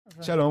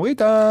שלום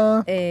ריטה.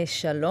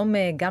 שלום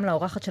גם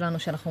לאורחת שלנו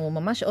שאנחנו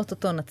ממש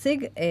אוטוטו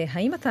נציג.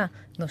 האם אתה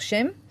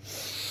נושם?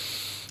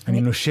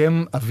 אני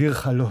נושם אוויר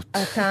חלות.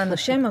 אתה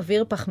נושם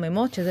אוויר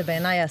פחמימות, שזה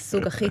בעיניי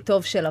הסוג הכי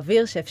טוב של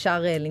אוויר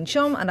שאפשר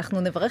לנשום.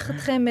 אנחנו נברך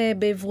אתכם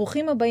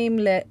בברוכים הבאים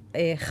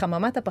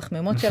לחממת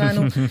הפחמימות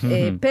שלנו.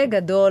 פה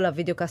גדול,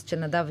 הוידאוקאסט של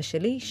נדב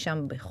ושלי,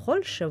 שם בכל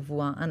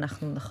שבוע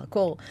אנחנו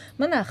נחקור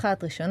מנה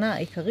אחת ראשונה,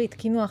 עיקרית,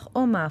 קינוח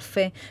או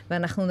מאפה,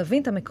 ואנחנו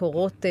נבין את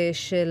המקורות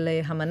של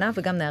המנה,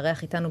 וגם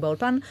נארח איתנו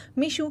באולפן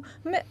מישהו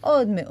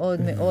מאוד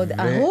מאוד מאוד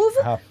אהוב,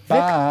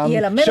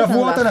 וילמד אותנו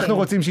שבועות אנחנו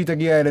רוצים שהיא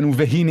תגיע אלינו,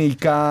 והנה היא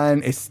כאן,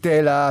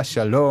 אסטלה,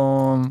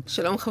 שלום.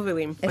 שלום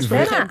חברים.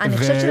 אסטלה, אני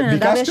חושבת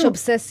שלנדב יש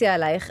אובססיה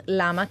עלייך.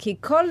 למה? כי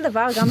כל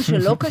דבר, גם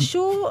שלא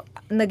קשור,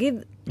 נגיד,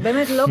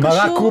 באמת לא קשור.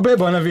 מרק קובה,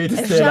 בוא נביא את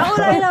אסטלה.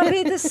 אפשר אולי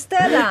להביא את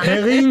אסטלה.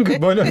 הרינג,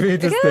 בוא נביא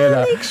את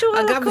אסטלה. כן, היא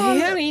קשורה לכל. אגב,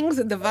 הרינג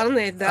זה דבר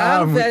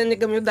נהדר, ואני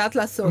גם יודעת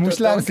לעשות אותו.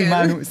 מושלם,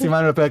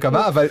 סימנו לפרק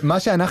הבא, אבל מה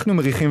שאנחנו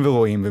מריחים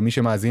ורואים, ומי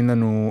שמאזין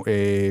לנו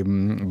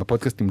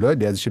בפודקאסטים לא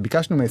יודע, זה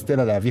שביקשנו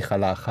מאסטלה להביא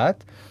חלה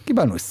אחת,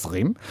 קיבלנו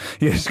 20.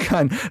 יש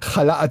כאן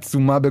חלה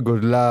עצומה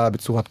בגודלה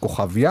בצורת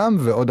כוכב ים,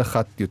 ועוד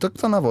אחת יותר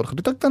קטנה, ועוד אחת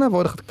יותר קטנה,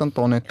 ועוד אחת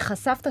קטנטונת.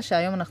 חשפת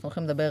שהיום אנחנו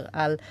הולכים לדבר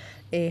על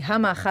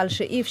המאכל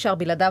שאי אפשר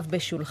בלעדיו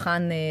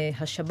בשולחן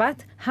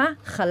השבת,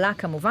 החלה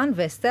כמובן,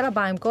 ואסטלה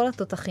באה עם כל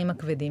התותחים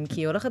הכבדים,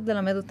 כי היא הולכת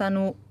ללמד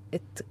אותנו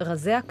את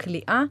רזי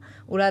הקליעה,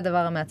 אולי הדבר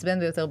המעצבן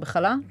ביותר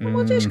בחלה,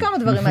 למרות שיש כמה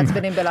דברים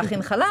מעצבנים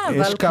בלהכין חלה, אבל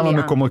קליעה. יש כמה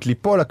מקומות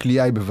ליפול,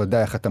 הקליעה היא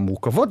בוודאי אחת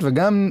המורכבות,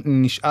 וגם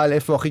נשאל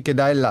איפה הכי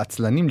כדאי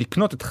לעצלנים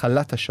לקנות את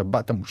חלת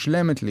השבת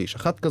המושלמת, לי יש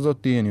אחת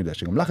כזאת, אני יודע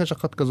שגם לך יש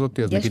אחת כזאת,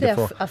 אז נגיד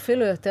איפה. יש לי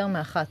אפילו יותר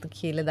מאחת,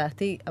 כי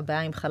לדעתי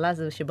הבעיה עם חלה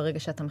זה שברגע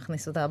שאתה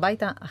מכניס אותה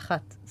הביתה,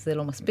 אחת זה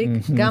לא מספיק,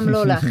 גם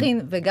לא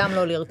להכין וגם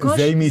לא לרכוש.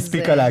 זה אם היא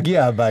הספיקה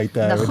להגיע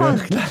הביתה. נכון,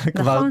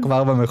 נכון.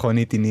 כבר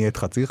במכונית היא נהיית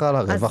חצי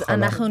חלה, רבע חלה. אז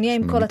אנחנו נהיה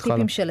עם כל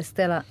הטיפים של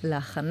אסטלה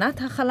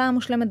להכנת החלה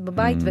המושלמת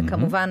בבית,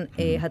 וכמובן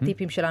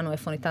הטיפים שלנו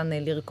איפה ניתן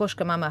לרכוש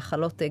כמה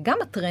מהחלות, גם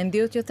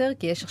הטרנדיות יותר,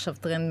 כי יש עכשיו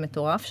טרנד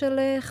מטורף של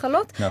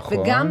חלות,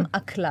 וגם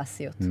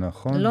הקלאסיות.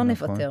 נכון. לא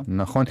נוותר.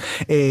 נכון.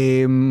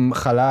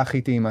 חלה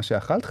הכי טעימה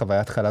שאכלת,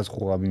 חוויית חלה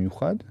זכורה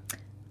במיוחד?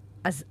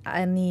 אז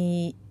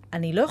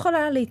אני לא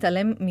יכולה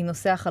להתעלם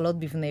מנושא החלות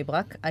בבני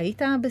ברק.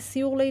 היית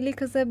בסיור לילי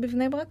כזה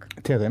בבני ברק?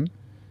 טרם.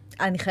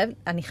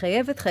 אני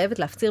חייבת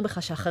להפציר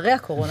בך שאחרי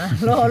הקורונה,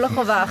 לא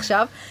חובה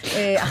עכשיו,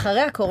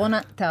 אחרי הקורונה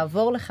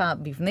תעבור לך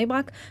בבני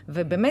ברק,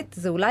 ובאמת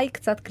זה אולי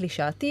קצת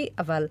קלישאתי,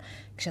 אבל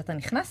כשאתה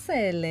נכנס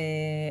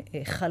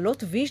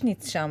לחלות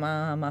ויז'ניץ שם,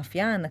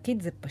 המאפייה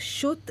הענקית, זה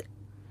פשוט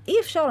אי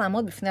אפשר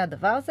לעמוד בפני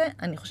הדבר הזה.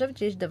 אני חושבת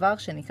שיש דבר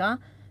שנקרא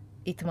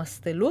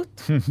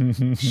התמסטלות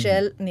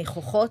של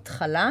ניחוחות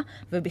חלה,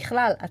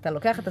 ובכלל, אתה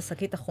לוקח את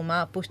השקית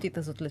החומה הפושטית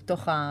הזאת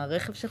לתוך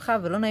הרכב שלך,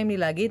 ולא נעים לי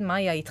להגיד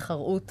מהי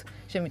ההתחרות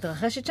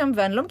שמתרחשת שם,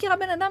 ואני לא מכירה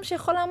בן אדם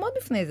שיכול לעמוד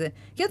בפני זה.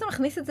 כי אתה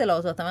מכניס את זה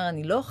לאוטו, אתה אומר,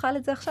 אני לא אוכל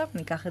את זה עכשיו,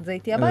 ניקח את זה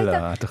איתי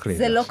הביתה.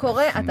 זה לא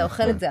קורה, אתה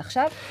אוכל את זה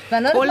עכשיו,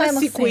 ואני לא יודעת מה הם עושים.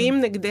 כל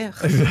הסיכויים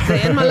נגדך, זה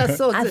אין מה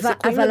לעשות, זה סיכויים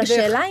נגדך. אבל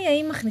השאלה היא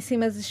האם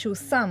מכניסים איזשהו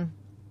סם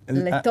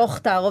לתוך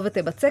תערובת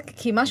הבצק,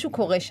 כי משהו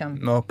קורה שם.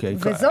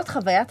 וזאת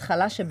חוויית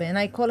חלה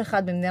שבעיניי כל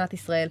אחד במדינת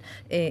ישראל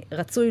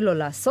רצוי לו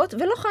לעשות,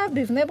 ולא חייב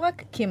בבני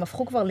ברק, כי הם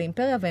הפכו כבר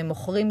לאימפריה, והם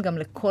מוכרים גם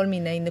לכל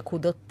מיני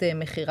נקודות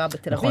מחירה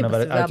בתל אביב. נכון,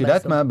 אבל את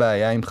יודעת מה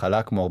הבעיה עם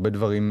חלה, כמו הרבה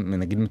דברים,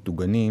 נגיד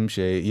מטוגנים,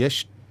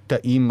 שיש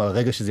טעים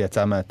הרגע שזה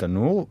יצא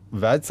מהתנור,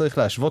 ואז צריך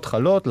להשוות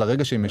חלות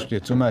לרגע שהם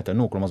יצאו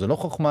מהתנור. כלומר, זה לא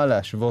חוכמה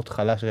להשוות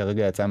חלה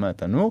שהרגע יצא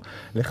מהתנור,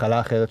 לחלה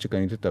אחרת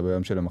שקנית אותה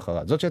ביום של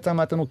המחרת. זאת שיצאה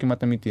מהתנור כמעט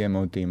תמיד תהיה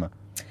מאוד טעימה.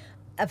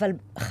 אבל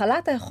חלה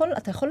אתה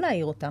יכול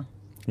להעיר אותה.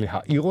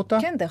 להעיר אותה?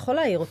 כן, אתה יכול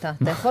להעיר אותה.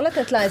 אתה יכול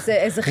לתת לה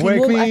איזה חימום.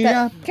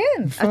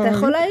 כן, אתה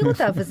יכול להעיר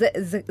אותה,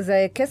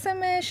 וזה קסם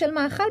של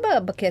מאכל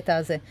בקטע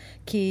הזה.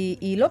 כי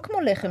היא לא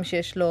כמו לחם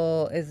שיש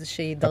לו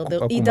איזושהי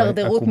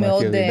הידרדרות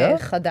מאוד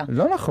חדה.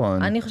 לא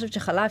נכון. אני חושבת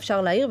שחלה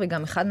אפשר להעיר,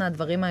 וגם אחד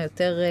מהדברים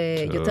היותר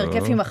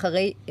כיפים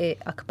אחרי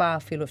הקפאה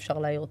אפילו אפשר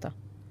להעיר אותה.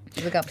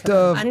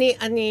 טוב.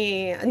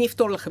 אני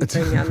אפתור לכם את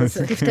העניין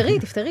הזה.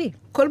 תפתרי.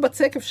 כל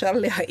בצק אפשר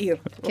להעיר,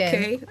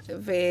 אוקיי?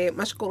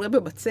 ומה שקורה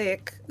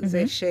בבצק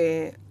זה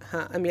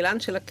שהמילן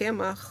של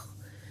הקמח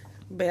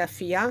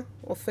באפייה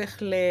הופך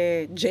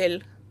לג'ל,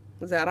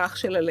 זה הרך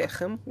של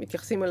הלחם,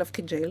 מתייחסים אליו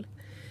כג'ל,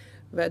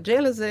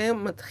 והג'ל הזה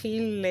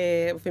מתחיל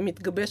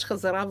ומתגבש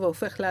חזרה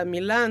והופך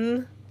למילן,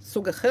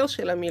 סוג אחר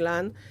של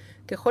המילן,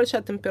 ככל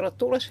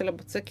שהטמפרטורה של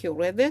הבצק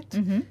יורדת,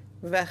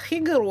 והכי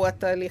גרוע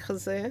התהליך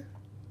הזה,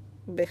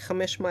 ב5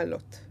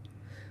 מעלות.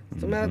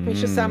 זאת אומרת, מי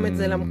ששם את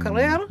זה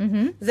למקרר,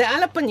 זה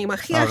על הפנים,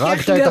 הכי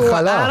גרוע.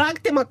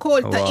 הרגתם הכל,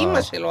 את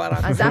האמא שלו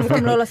הרגתם. אז אף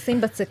פעם לא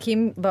לשים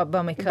בצקים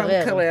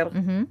במקרר.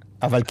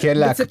 אבל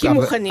כן בצקים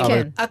מוכנים.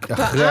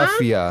 אחרי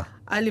אפייה.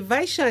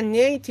 הלוואי שאני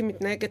הייתי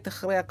מתנהגת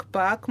אחרי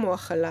הקפאה כמו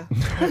החלה.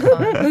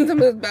 זאת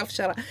אומרת,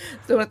 בהפשרה.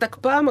 זאת אומרת,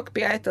 הקפאה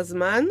מקפיאה את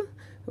הזמן,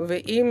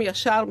 ואם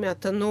ישר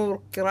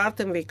מהתנור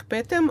קררתם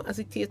והקפאתם, אז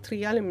היא תהיה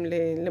טריה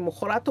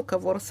למחרת או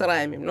כעבור 10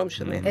 ימים, לא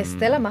משנה.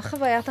 אסטלה, מה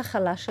חוויית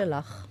החלה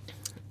שלך?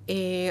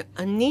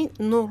 אני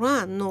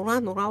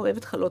נורא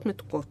אוהבת חלות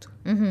מתוקות.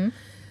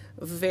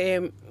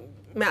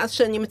 מאז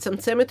שאני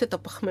מצמצמת את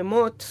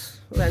הפחמימות,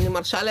 ואני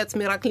מרשה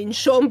לעצמי רק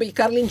לנשום,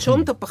 בעיקר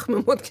לנשום את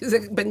הפחמימות, כי זה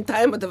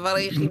בינתיים הדבר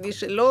היחידי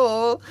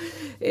שלא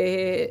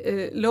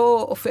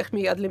לא הופך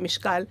מיד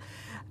למשקל.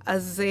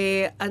 אז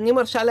אני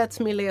מרשה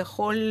לעצמי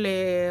לאכול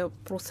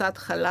פרוסת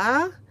חלה.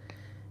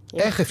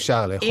 איך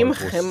אפשר לאכול עם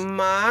פרוס?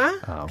 חמה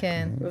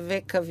כן.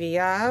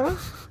 וקוויאר.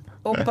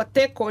 או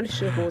פתה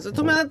כלשהו. זאת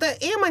אומרת,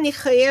 אם אני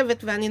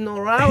חייבת ואני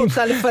נורא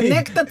רוצה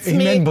לפנק את עצמי... אם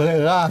אין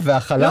ברירה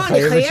והחלה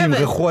חייבת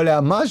שימרחו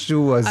עליה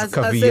משהו, אז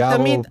קוויאר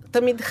או... אז זה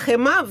תמיד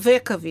חמה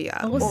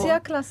וקוויאר. רוסיה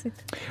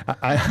קלאסית.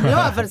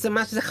 לא, אבל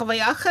זה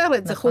חוויה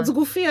אחרת, זה חוץ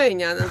גופי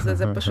העניין הזה,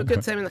 זה פשוט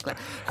יוצא מן הכלל.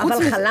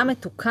 אבל חלה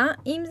מתוקה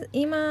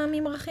עם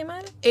הממרחים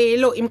האלה?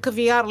 לא, עם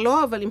קוויאר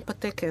לא, אבל עם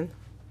פתה כן.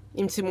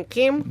 עם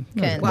צימוקים.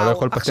 כן.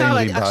 וואו,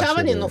 עכשיו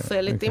אני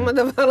נופלת עם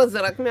הדבר הזה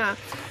רק מה...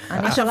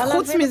 עכשיו,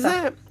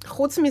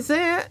 חוץ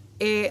מזה,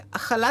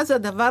 החלה זה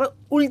הדבר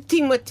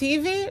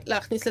אולטימטיבי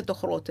להכניס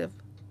לתוך רוטב.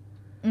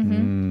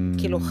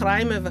 כאילו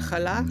חריימה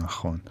וחלה.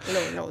 נכון.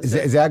 לא,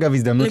 זה אגב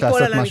הזדמנות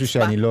לעשות משהו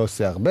שאני לא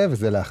עושה הרבה,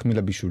 וזה להחמיא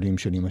לבישולים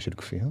של אמא של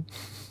כפיר.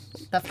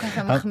 דווקא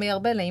אתה מחמיא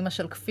הרבה לאמא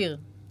של כפיר.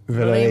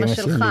 ולא לאמא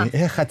שלך.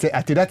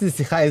 את יודעת איזה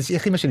שיחה,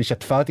 איך אמא שלי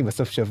שתפה אותי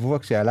בסוף שבוע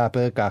כשעלה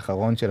הפרק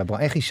האחרון של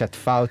הברון, איך היא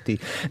שתפה אותי?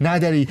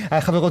 נעדה לי,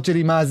 החברות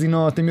שלי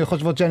מאזינות, הן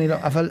חושבות שאני לא,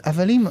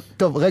 אבל אמא,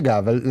 טוב רגע,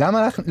 אבל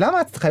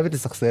למה את חייבת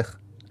לסכסך?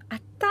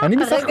 אתה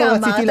הרגע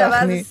אמרת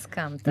ואז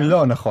הסכמת.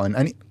 לא, נכון,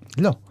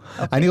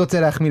 אני רוצה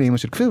להחמיא לאמא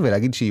של כפיר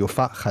ולהגיד שהיא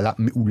הופעה חלה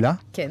מעולה,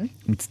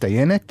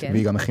 מצטיינת,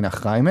 והיא גם מכינה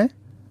חריימה.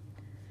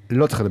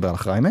 לא צריך לדבר על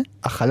החריימה,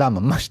 החלה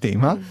ממש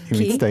טעימה,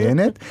 היא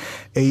מצטיינת,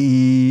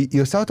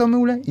 היא עושה אותה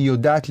מעולה, היא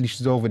יודעת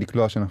לשזור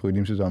ולקלוע שאנחנו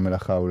יודעים שזו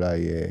המלאכה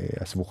אולי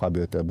הסבוכה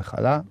ביותר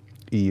בחלה,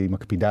 היא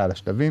מקפידה על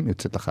השלבים,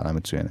 יוצאת לחלה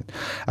מצוינת.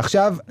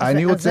 עכשיו,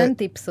 אני רוצה... אז אין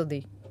טיפ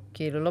סודי,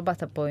 כאילו לא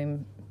באת פה עם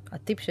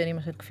הטיפ של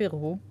אמא של כפיר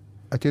הוא...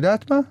 את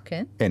יודעת מה?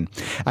 כן. אין.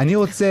 אני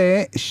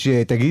רוצה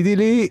שתגידי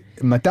לי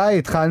מתי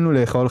התחלנו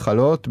לאכול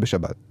חלות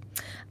בשבת.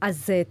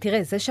 אז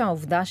תראה, זה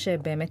שהעובדה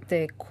שבאמת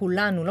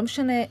כולנו, לא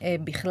משנה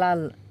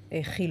בכלל...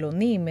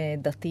 חילונים,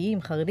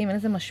 דתיים, חרדים, אין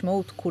איזה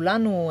משמעות.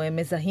 כולנו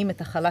מזהים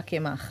את החלה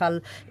כמאכל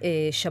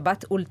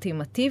שבת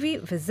אולטימטיבי,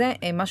 וזה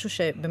משהו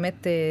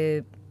שבאמת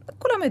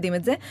כולם יודעים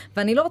את זה,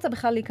 ואני לא רוצה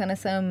בכלל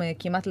להיכנס היום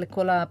כמעט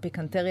לכל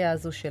הפיקנטריה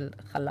הזו של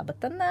חלה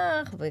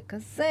בתנ"ך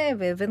וכזה,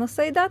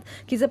 ונושאי דת,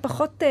 כי זה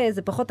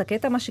פחות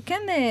הקטע. מה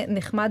שכן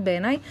נחמד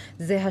בעיניי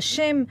זה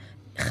השם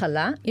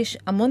חלה, יש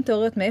המון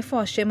תיאוריות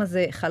מאיפה השם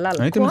הזה חלה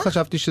לקוח. אני תמיד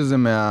חשבתי שזה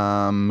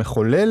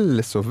מהמחולל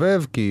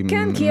לסובב, כי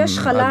כן, כי יש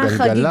חלה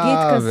חגיגית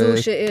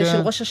כזו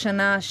של ראש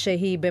השנה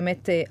שהיא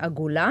באמת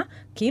עגולה.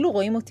 כאילו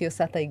רואים אותי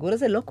עושה את העיגול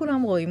הזה, לא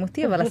כולם רואים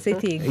אותי, אבל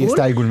עשיתי עיגול. היא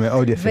עשתה עיגול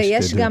מאוד יפה.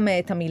 ויש גם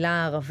את המילה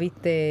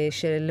הערבית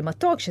של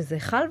מתוק, שזה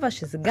חלווה,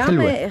 שזה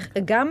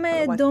גם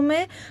דומה.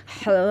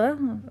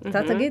 אתה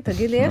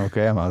תגיד לי איך.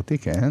 אוקיי, אמרתי,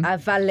 כן.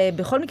 אבל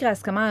בכל מקרה,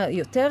 ההסכמה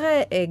יותר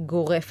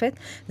גורפת,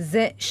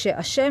 זה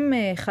שהשם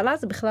חלה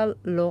זה בכלל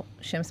לא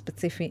שם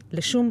ספציפי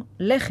לשום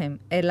לחם,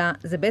 אלא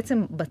זה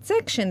בעצם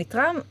בצק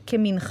שנתרם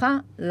כמנחה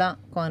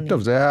לכהנים.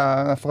 טוב, זה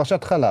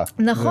הפרשת חלה.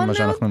 נכון מאוד. זה מה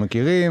שאנחנו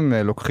מכירים,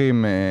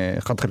 לוקחים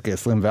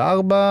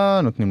 1/24,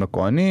 נותנים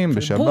לכהנים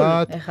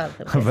בשבת.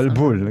 אבל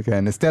בול,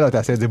 כן. אסתר לא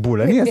תעשה את זה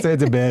בול, אני אעשה את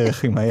זה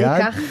בערך עם היד.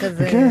 תיקח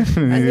כזה.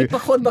 אני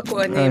פחות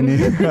בכהנים.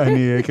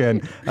 כן.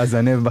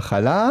 הזנב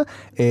בחלה.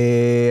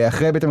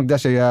 אחרי בית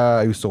המקדש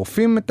היו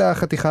שורפים את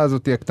החתיכה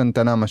הזאת,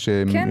 הקטנטנה, מה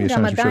שיש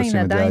אנשים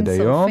שעושים את זה עד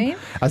היום.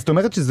 אז זאת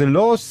אומרת שזה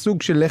לא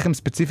סוג של לחם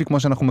ספציפי כמו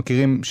שאנחנו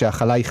מכירים,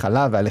 שהחלה היא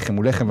חלה והלחם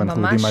הוא לחם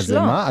ואנחנו יודעים מה זה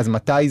מה. אז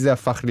מתי זה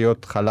הפך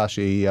להיות חלה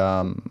שהיא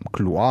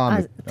כלואה?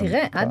 אז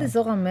תראה, עד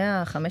אזור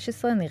המאה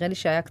ה-15 נראה לי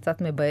שהיה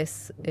קצת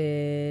מבאס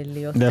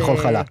להיות... לאכול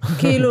חלה.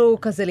 כאילו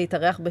כזה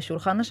להתארח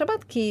בשולחן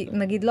השבת, כי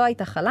נגיד לא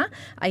הייתה חלה,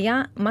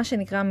 היה מה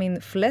שנקרא מין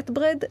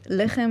פלטברד,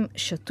 לחם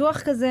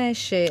שטוח כזה,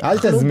 שאכלו בימי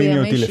שישי. אל תזמיני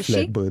אותי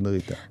לפלטברד,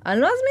 ריטה.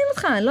 אני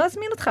לא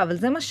אזמין אותך, אבל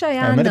זה מה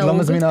שהיה נהוג. האמת, לא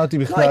מזמינה אותי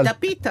בכלל. לא, הייתה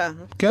פיתה.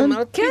 כן?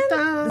 כן.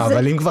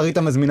 אבל אם כבר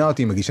ריטה מזמינה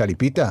אותי, היא מגישה לי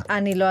פיתה.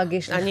 אני לא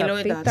אגיש לך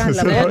פיתה.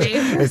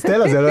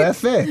 אסתלה, זה לא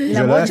יפה.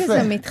 למרות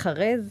שזה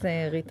מתחרז,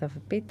 ריטה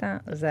ופיתה,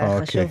 זה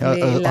היה חשוב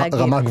לי להגיד.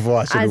 רמה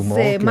גבוהה של הומור.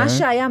 אז מה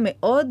שהיה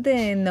מאוד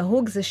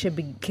נהוג זה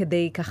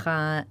שכדי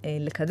ככה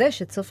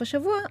לקדש את סוף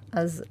השבוע,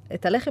 אז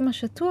את הלחם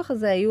השטוח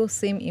הזה היו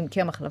עושים עם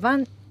קמח לבן,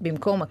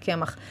 במקום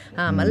הקמח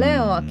המלא,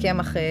 או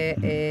הקמח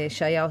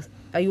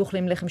שהיו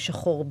אוכלים לחם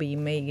שחור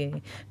בימי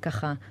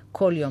ככה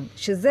כל יום.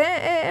 שזה,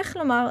 איך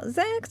לומר,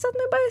 זה קצת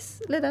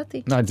מבאס,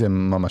 לדעתי. זה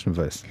ממש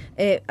מבאס.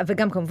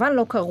 וגם כמובן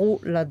לא קראו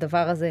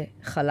לדבר הזה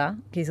חלה,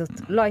 כי זאת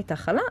לא הייתה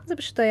חלה, זה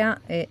פשוט היה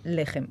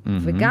לחם.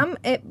 וגם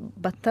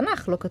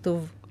בתנ"ך לא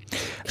כתוב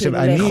כאילו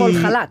לאכול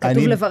חלה,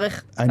 כתוב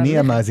לברך. אני,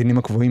 המאזינים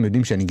הקבועים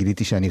יודעים שאני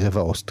גיליתי שאני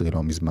רבע אוסטרי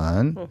לא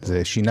מזמן.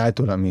 זה שינה את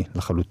עולמי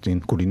לחלוטין,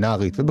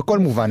 קולינרית, ובכל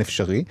מובן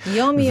אפשרי.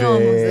 יום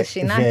זה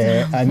שינה את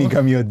עולמי. ואני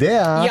גם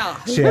יודע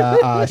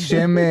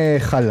שהשם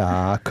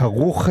חלה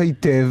כרוך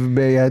היטב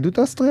ביהדות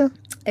אוסטריה.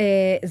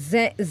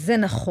 זה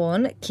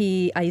נכון,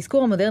 כי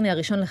האזכור המודרני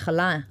הראשון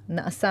לחלה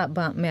נעשה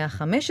במאה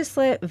ה-15,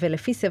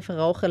 ולפי ספר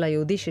האוכל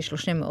היהודי שיש לו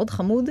שם מאוד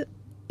חמוד,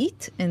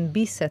 eat and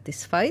be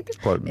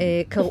satisfied. כל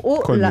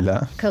מילה.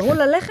 קראו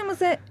ללחם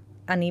הזה,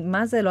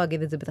 מה זה לא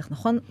אגיד את זה בטח,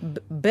 נכון?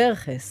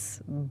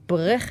 ברכס,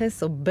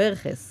 ברכס או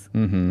ברכס,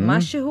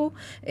 משהו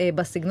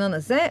בסגנון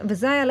הזה,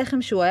 וזה היה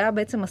לחם שהוא היה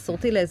בעצם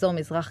מסורתי לאזור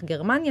מזרח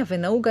גרמניה,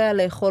 ונהוג היה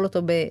לאכול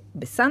אותו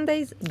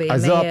בסנדייז, בימי ראשון.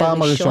 אז זו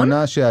הפעם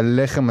הראשונה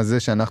שהלחם הזה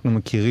שאנחנו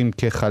מכירים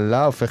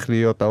כחלה, הופך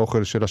להיות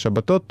האוכל של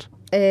השבתות?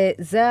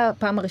 זה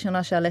הפעם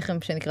הראשונה שהלחם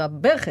שנקרא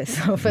ברכס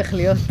הופך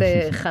להיות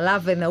חלה,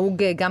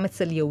 ונהוג גם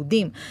אצל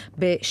יהודים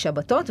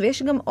בשבתות,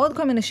 ויש גם עוד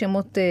כל מיני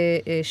שמות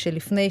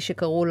שלפני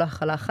שקראו לה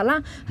חלה,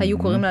 היו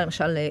קוראים לה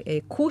למשל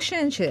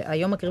קושן,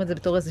 שהיום מכירים את זה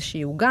בתור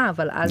איזושהי עוגה,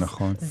 אבל אז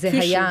זה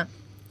היה...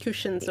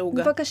 קיושן זה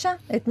עוגה. בבקשה,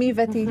 את מי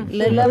הבאתי?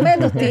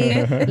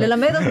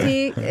 ללמד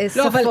אותי שפות.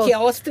 לא, אבל כי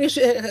האוסטרי,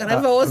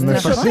 רבע האוסטרי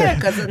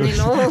שותק, אז אני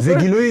לא... זה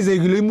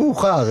גילוי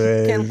מאוחר.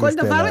 כן, כל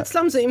דבר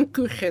אצלם זה עם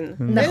קושן.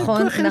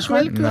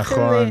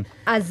 נכון.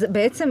 אז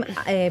בעצם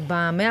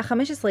במאה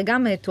ה-15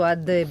 גם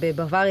תועד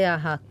בבווריה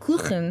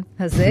הקושן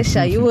הזה,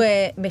 שהיו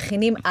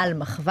מכינים על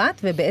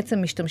מחבת,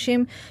 ובעצם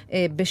משתמשים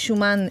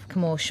בשומן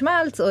כמו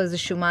שמלץ, או איזה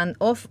שומן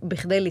עוף,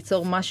 בכדי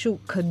ליצור משהו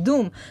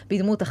קדום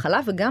בדמות החלה,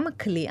 וגם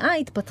הקליעה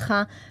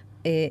התפתחה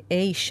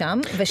אי שם,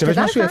 ושתדע לך...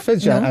 משהו יפה,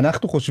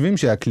 שאנחנו חושבים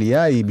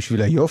שהקליעה היא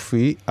בשביל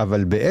היופי,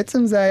 אבל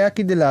בעצם זה היה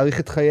כדי להאריך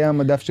את חיי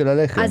המדף של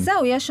הלחם. אז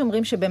זהו, יש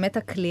אומרים שבאמת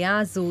הקליעה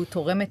הזו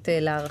תורמת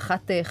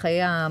להארכת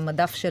חיי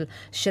המדף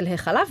של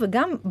החלה,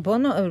 וגם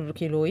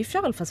כאילו אי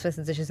אפשר לפספס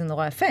את זה שזה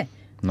נורא יפה.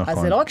 נכון. אז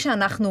זה לא רק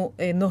שאנחנו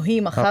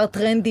נוהים אחר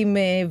טרנדים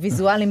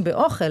ויזואליים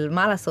באוכל,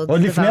 מה לעשות?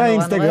 עוד לפני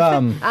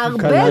האינסטגרם.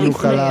 הרבה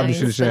לפני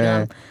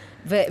האינסטגרם.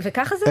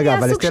 וככה זה נהיה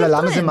סוג של טרנד.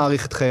 אבל למה זה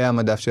מעריך את חיי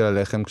המדף של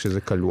הלחם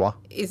כשזה קלוע?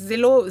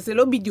 זה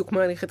לא בדיוק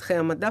מעריך את חיי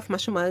המדף, מה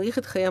שמעריך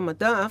את חיי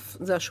המדף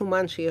זה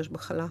השומן שיש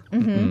בחלה,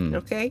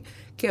 אוקיי?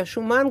 כי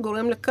השומן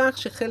גורם לכך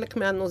שחלק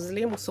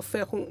מהנוזלים הוא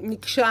סופח, הוא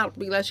נקשר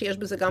בגלל שיש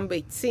בזה גם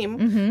ביצים,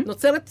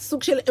 נוצרת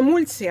סוג של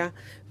אמולציה,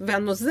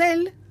 והנוזל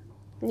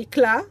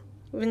נקלע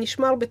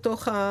ונשמר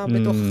בתוך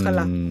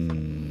החלה.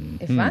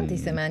 הבנתי,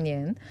 זה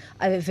מעניין.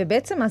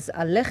 ובעצם אז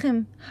הלחם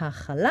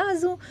החלה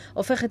הזו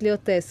הופכת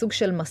להיות סוג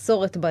של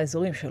מסורת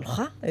באזורים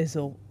שלך,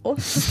 אזור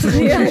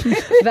אוסטריה,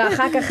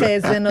 ואחר כך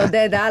זה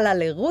נודד הלאה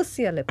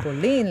לרוסיה,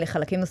 לפולין,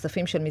 לחלקים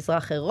נוספים של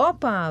מזרח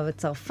אירופה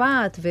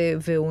וצרפת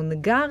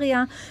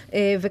והונגריה,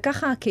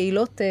 וככה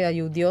הקהילות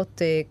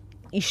היהודיות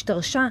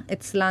השתרשה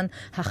אצלן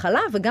החלה,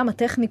 וגם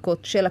הטכניקות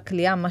של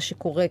הקליעה, מה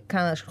שקורה כאן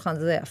על השולחן,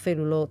 זה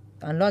אפילו לא,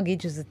 אני לא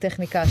אגיד שזו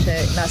טכניקה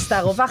שנעשתה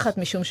רווחת,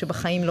 משום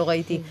שבחיים לא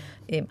ראיתי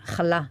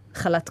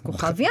חלת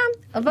כוכב ים,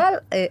 אבל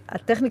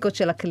הטכניקות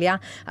של הקליעה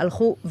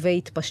הלכו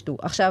והתפשטו.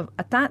 עכשיו,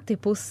 אתה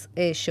טיפוס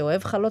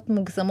שאוהב חלות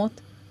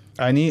מוגזמות?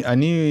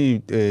 אני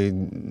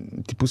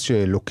טיפוס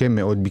שלוקה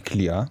מאוד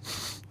בקליעה.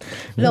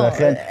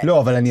 לא,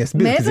 אבל אני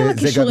אסביר,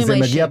 זה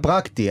מגיע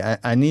פרקטי.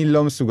 אני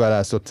לא מסוגל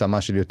לעשות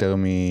צמה של יותר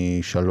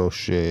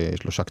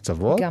משלושה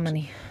קצוות. גם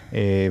אני.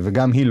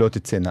 וגם היא לא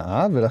תצא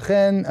נאה,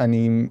 ולכן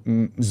אני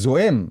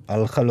זוהם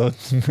על חלות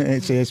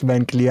שיש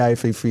בהן קליעה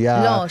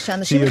יפהפייה. לא,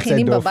 שאנשים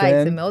מכינים בבית,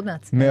 זה מאוד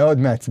מעצבן. מאוד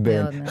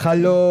מעצבן.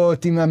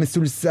 חלות עם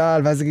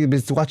המסולסל, ואז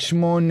בצורת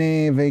 8,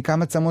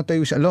 וכמה צמות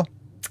היו שם. לא.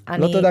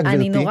 לא תודה, גברתי.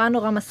 אני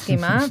נורא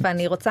מסכימה,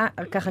 ואני רוצה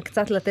ככה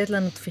קצת לתת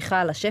לנו תפיחה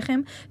על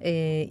השכם.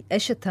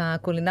 אשת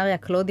הקולינריה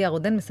קלודיה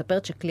רודן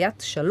מספרת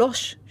שקליעת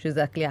 3,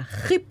 שזה הקליעה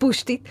הכי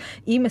פושטית,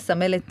 היא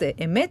מסמלת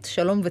אמת,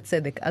 שלום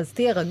וצדק. אז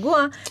תהיה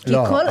רגוע, כי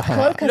כל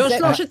כזה... לא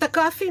 3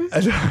 הקפים.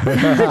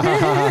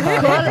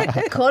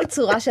 כל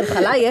צורה של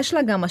חלה יש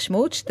לה גם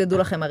משמעות, שתדעו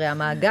לכם, הרי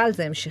המעגל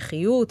זה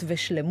המשכיות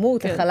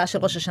ושלמות, החלה של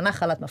ראש השנה,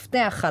 חלת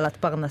מפתח, חלת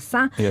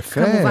פרנסה,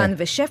 כמובן,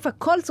 ושפע,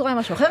 כל צורה עם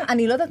משהו אחר.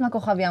 אני לא יודעת מה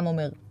כוכב ים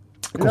אומר.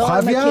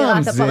 כוכב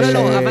ים זה...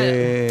 לא, אבל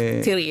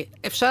תראי,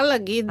 אפשר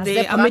להגיד,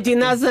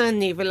 המדינה זה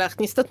אני,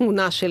 ולהכניס את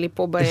התמונה שלי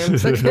פה באמצע,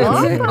 זה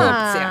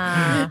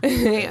אופציה.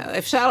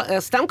 אפשר,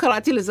 סתם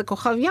קראתי לזה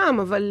כוכב ים,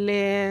 אבל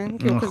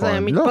כאילו כזה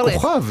מתפרץ. לא,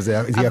 כוכב, זה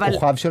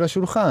הכוכב של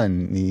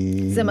השולחן.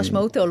 זה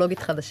משמעות תיאולוגית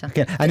חדשה.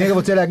 כן, אני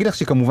רוצה להגיד לך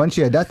שכמובן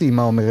שידעתי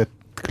מה אומרת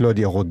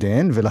קלודיה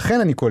רודן,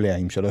 ולכן אני קולע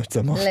עם 3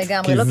 צמות.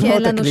 לגמרי, לא כי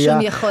אין לנו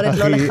שום יכולת,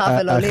 לא לך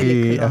ולא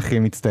לי לקלוע. הכי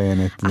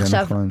מצטיינת, זה נכון.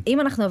 עכשיו, אם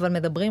אנחנו אבל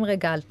מדברים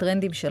רגע על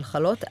טרנדים של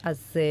חלות, אז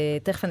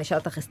תכף אני אשאל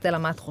אותך, אסתלה,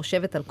 מה את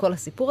חושבת על כל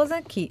הסיפור הזה?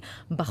 כי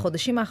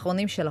בחודשים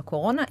האחרונים של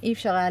הקורונה, אי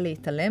אפשר היה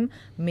להתעלם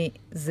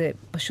זה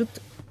פשוט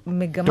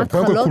מגמת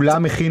חלות. קודם כל,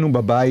 כולם הכינו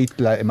בבית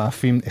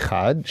למאפים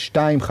אחד,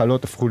 2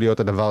 חלות הפכו להיות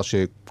הדבר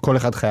שכל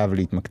אחד חייב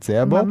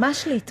להתמקצע בו.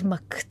 ממש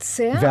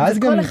להתמקצע,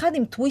 וכל אחד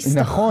עם טוויסט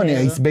אחר. נכון,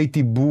 עשבי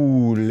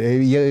טיבול,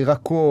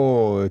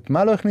 ירקות,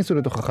 מה לא הכניסו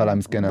לתוך החלה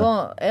מסכנה?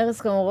 בוא,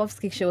 ארז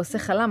קומורובסקי, כשהוא עושה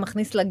חלה,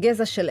 מכניס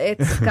לגזע של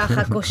עץ,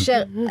 ככה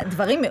קושר,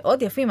 דברים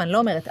מאוד יפים, אני לא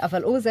אומרת,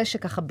 אבל הוא זה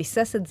שככה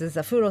ביסס את זה, זה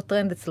אפילו לא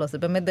טרנד אצלו, זה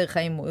באמת דרך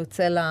חיים, הוא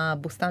יוצא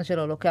לבוסטן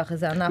שלו, לוקח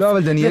איזה ענף, לא,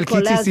 אבל דניאל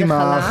קיציס עם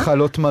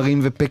החלות מרים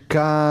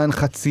ופקן,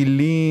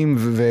 חצילים, טעים,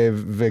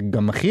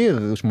 וגם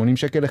מחיר, 80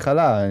 שקל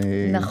לחלה.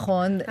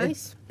 נכון,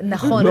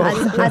 נכון.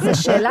 אז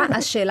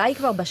השאלה היא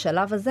כבר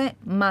בשלב הזה,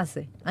 מה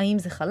זה? האם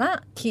זה חלה?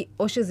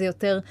 או שזה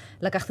יותר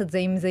לקחת את זה,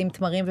 אם זה עם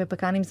תמרים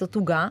ופקן, אם זאת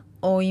עוגה,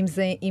 או אם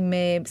זה עם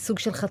סוג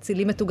של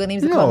חצילים מטוגנים,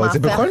 זה כבר מאפה אחר. לא, זה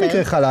בכל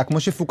מקרה חלה, כמו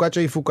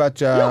שפוקצ'ה היא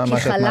פוקצ'ה, לא,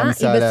 כי חלה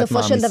היא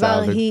בסופו של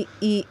דבר,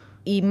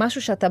 היא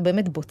משהו שאתה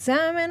באמת בוצע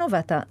ממנו,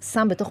 ואתה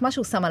שם בתוך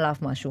משהו, שם עליו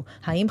משהו.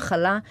 האם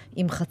חלה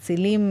עם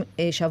חצילים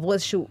שעברו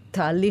איזשהו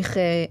תהליך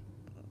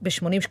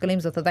ב-80 שקלים,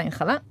 זאת עדיין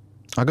חלה?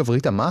 אגב,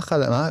 ריטה, מה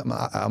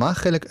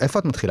החלק, איפה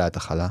את מתחילה את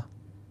החלה?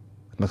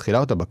 את מתחילה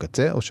אותה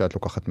בקצה, או שאת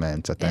לוקחת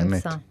מהאמצע? את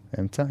האמת?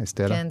 אמצע,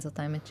 אסתלה? כן, זאת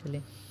האמת שלי.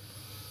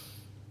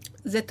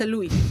 זה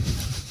תלוי.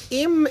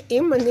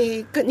 אם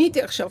אני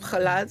קניתי עכשיו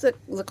חלה,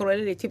 זה קורה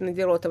לי לעתים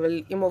נדירות,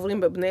 אבל אם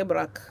עוברים בבני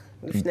ברק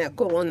לפני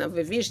הקורונה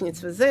וויז'ניץ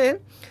וזה,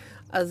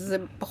 אז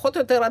פחות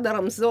או יותר עד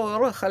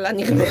הרמזור, החלה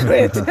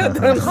נגמרת.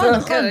 נכון,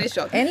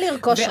 אין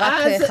לרכוש רק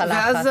חלה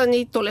אחת. ואז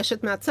אני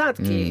תולשת מהצד,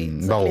 כי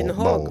צריך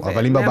לנהוג.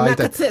 אבל אם בבית...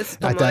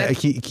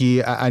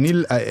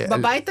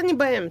 בבית אני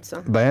באמצע.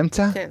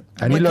 באמצע? כן.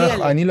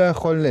 אני לא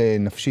יכול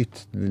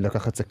נפשית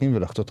לקחת סכין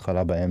ולחצות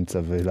חלה באמצע,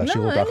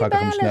 ולהשאיר אותה אחר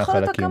כך עם שני החלקים. לא, אין לי בעיה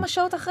לאכול אותה כמה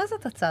שעות אחרי זה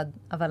את הצד,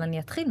 אבל אני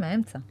אתחיל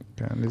מהאמצע.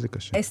 כן, לי זה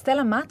קשה.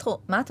 אסתלה,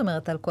 מה את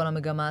אומרת על כל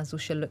המגמה הזו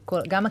של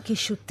גם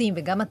הקישוטים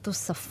וגם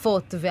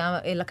התוספות,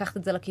 ולקחת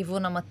את זה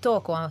לכיוון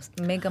המתוק, או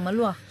המגה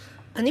מלוח?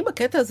 אני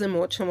בקטע הזה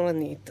מאוד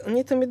שמרנית.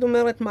 אני תמיד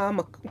אומרת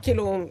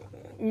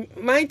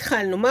מה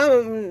התחלנו?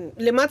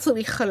 למה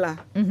צריך חלה?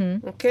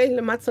 אוקיי?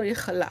 למה צריך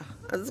חלה?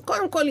 אז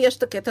קודם כל יש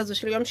את הקטע הזה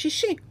של יום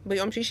שישי.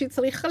 ביום שישי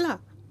צריך חלה,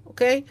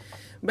 אוקיי?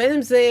 בין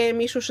אם זה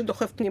מישהו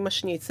שדוחף פנימה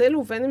שניצל,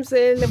 ובין אם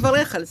זה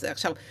לברך על זה.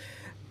 עכשיו,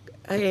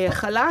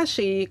 חלה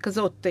שהיא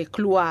כזאת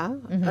כלואה,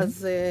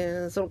 אז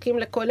זורקים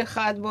לכל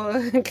אחד,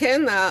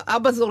 כן,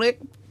 האבא זורק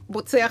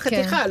בוצע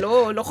חתיכה,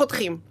 לא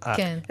חותכים,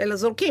 אלא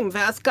זורקים,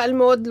 ואז קל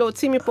מאוד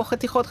להוציא מפה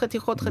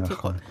חתיכות.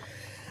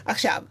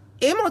 עכשיו,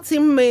 אם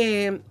רוצים,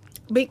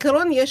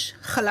 בעיקרון יש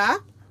חלה,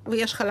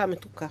 ויש חלה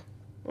מתוקה,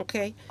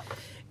 אוקיי?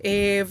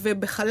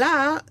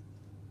 ובחלה,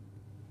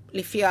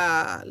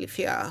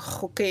 לפי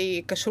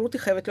החוקי כשרות,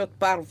 היא חייבת להיות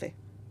פרווה,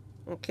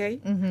 אוקיי?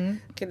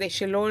 כדי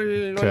שלא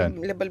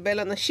לבלבל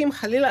אנשים,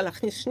 חלילה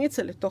להכניס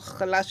שניצל לתוך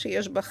חלה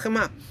שיש בה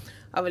חמה.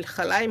 אבל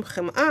חלה עם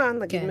חמאה,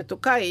 נגיד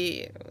מתוקה,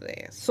 היא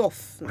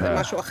סוף, זה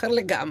משהו אחר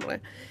לגמרי.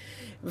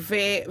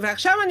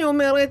 ועכשיו אני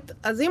אומרת,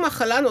 אז אם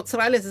החלה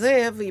נוצרה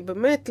לזה, והיא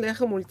באמת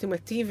לחם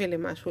אולטימטיבי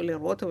למשהו,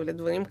 לראות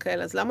ולדברים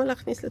כאלה, אז למה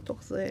להכניס לתוך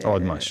זה?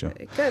 עוד משהו.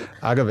 כן.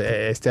 אגב,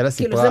 אסתלה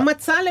סיפרה... כאילו, זה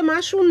מצא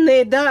למשהו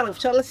נהדר,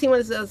 אפשר לשים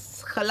על זה,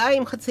 אז חלה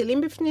עם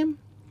חצילים בפנים?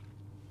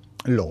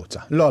 לא רוצה,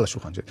 לא על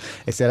השולחן שלי.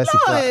 אסתלה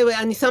סיפרה... לא,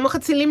 אני שמה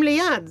חצילים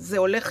ליד, זה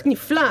הולך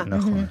נפלא.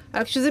 נכון.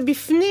 אבל כשזה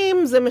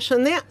בפנים, זה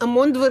משנה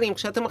המון דברים.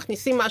 כשאתם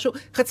מכניסים משהו,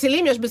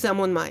 חצילים יש בזה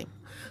המון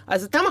מים.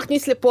 אז אתה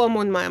מכניס לפה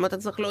המון מים, אתה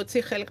צריך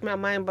להוציא חלק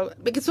מהמים.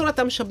 בקיצור,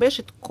 אתה משבש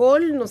את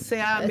כל נושא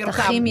המרקם. את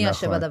הכימיה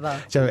שבדבר.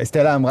 עכשיו,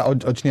 אסתלה אמרה,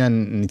 עוד שנייה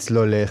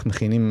נצלול לאיך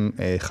מכינים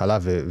חלה,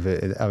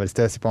 אבל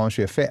אסתלה סיפרה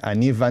משהו יפה.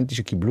 אני הבנתי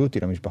שקיבלו אותי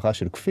למשפחה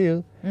של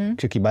כפיר,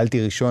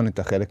 כשקיבלתי ראשון את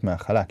החלק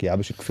מהחלה, כי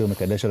אבא של כפיר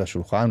מקדש על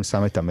השולחן, הוא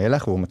שם את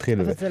המלח, והוא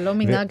מתחיל... אבל זה לא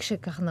מנהג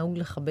שכך נהוג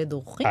לכבד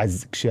אורחים?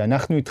 אז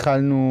כשאנחנו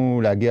התחלנו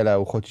להגיע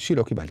לארוחות שישי,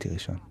 לא קיבלתי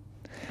ראשון.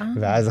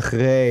 ואז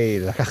אחרי,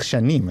 לקח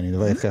שנים, אני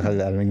מדבר איתך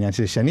על עניין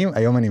של שנים,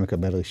 היום אני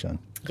מקבל ראשון.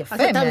 יפה,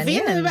 אז אתה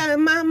מבין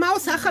מה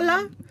עושה חלה?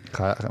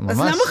 ממש. אז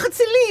למה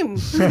חצילים?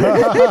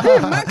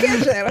 מה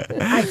הקשר?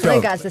 אז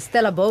רגע, אז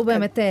אסתלה,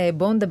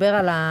 בואו נדבר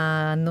על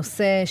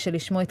הנושא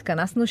שלשמו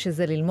התכנסנו,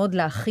 שזה ללמוד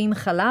להכין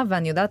חלה,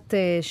 ואני יודעת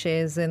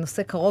שזה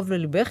נושא קרוב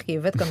לליבך, כי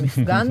הבאת כאן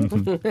מפגן.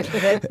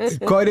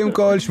 קודם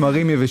כל,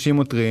 שמרים יבשים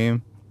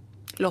וטריים.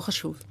 לא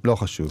חשוב. לא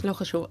חשוב. לא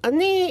חשוב.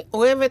 אני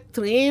אוהבת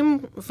טריים,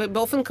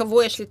 ובאופן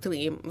קבוע יש לי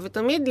טריים,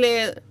 ותמיד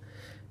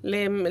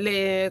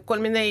לכל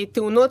מיני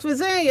תאונות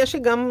וזה, יש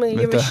לי גם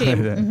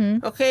יבשים.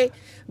 אוקיי?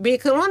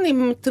 בעיקרון,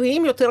 עם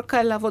טריים יותר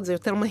קל לעבוד, זה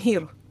יותר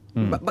מהיר.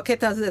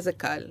 בקטע הזה זה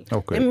קל.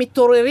 הם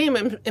מתעוררים,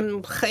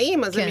 הם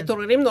חיים, אז הם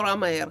מתעוררים נורא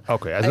מהר.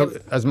 אוקיי,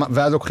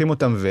 ואז לוקחים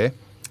אותם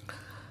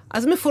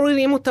אז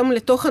מפוררים אותם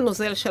לתוך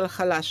הנוזל של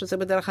החלה, שזה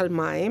בדרך כלל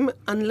מים,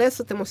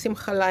 unless אתם עושים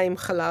חלה עם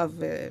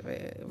חלב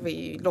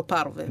והיא לא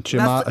פרווה.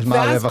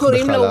 ואז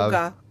קוראים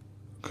לעוגה.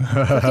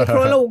 צריך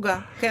לקרוא לעוגה,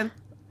 כן.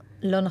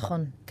 לא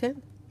נכון. כן.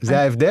 זה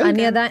ההבדל?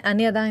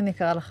 אני עדיין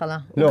אקרא לחלה.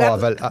 לא,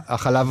 אבל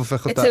החלב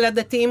הופך אותה... אצל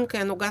הדתיים,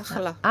 כן, עוגת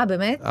חלה.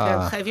 באמת?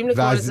 כן, חייבים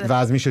לקרוא לזה.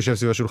 ואז מי שיושב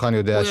סביב השולחן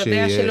יודע הוא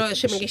יודע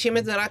שמגישים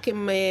את זה רק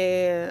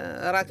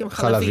עם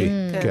חלבי.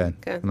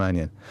 כן,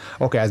 מעניין.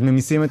 אוקיי, אז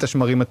ממיסים את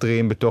השמרים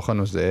הטריים בתוך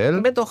הנוזל.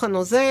 בתוך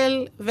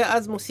הנוזל,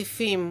 ואז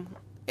מוסיפים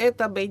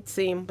את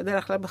הביצים,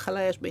 בדרך כלל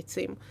בחלה יש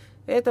ביצים,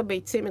 את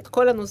הביצים, את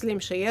כל הנוזלים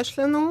שיש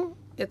לנו,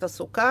 את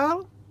הסוכר,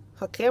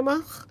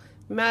 הקמח,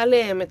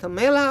 מעליהם את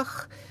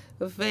המלח,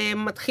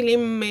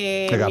 ומתחילים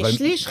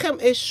משליש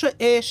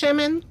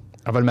שמן.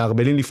 אבל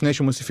מערבלים לפני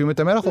שמוסיפים את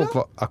המלח, או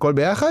כבר הכל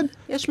ביחד?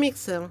 יש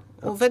מיקסר,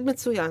 הוא עובד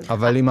מצוין.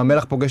 אבל אם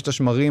המלח פוגש את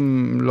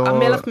השמרים, לא...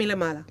 המלח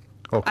מלמעלה.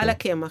 על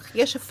הקמח.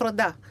 יש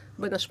הפרדה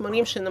בין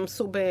השמנים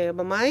שנמסו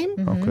במים,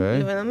 אוקיי.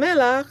 לבין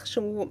המלח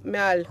שהוא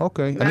מעל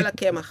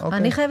הקמח.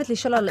 אני חייבת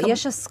לשאול,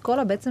 יש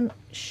אסכולה בעצם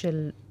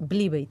של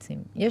בלי ביצים.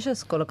 יש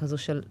אסכולה כזו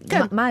של...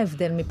 מה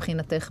ההבדל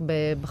מבחינתך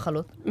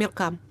בחלות?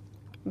 מרקם.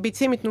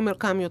 ביצים ייתנו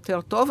מרקם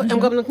יותר טוב, הם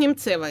גם נותנים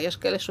צבע. יש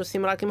כאלה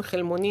שעושים רק עם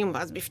חלמונים,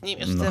 ואז בפנים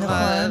יש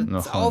צבע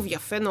צהוב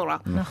יפה נורע.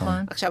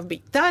 עכשיו,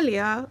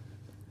 באיטליה,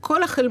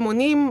 כל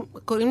החלמונים,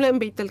 קוראים להם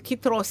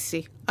באיטלקית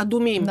רוסי,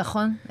 אדומים.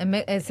 נכון,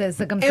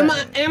 זה גם...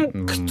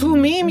 הם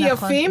כתומים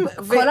יפים.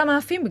 כל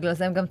המאפים, בגלל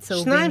זה הם גם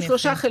צהובים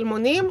יפים. 2-3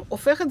 חלמונים,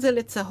 הופך את זה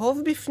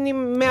לצהוב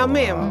בפנים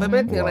מהמם.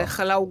 באמת נראה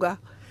חלה עוגה.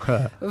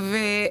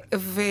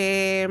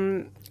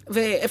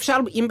 ואפשר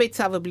עם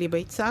ביצה ובלי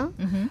ביצה,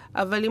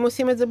 אבל אם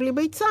עושים את זה בלי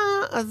ביצה,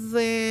 אז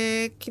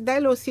כדאי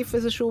להוסיף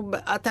איזשהו,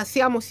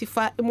 התעשייה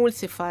מוסיפה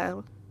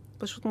אמולסיפייר.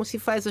 פשוט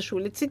מוסיפה איזשהו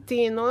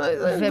לציטין, או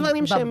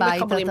דברים שהם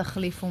מחברים. ובבית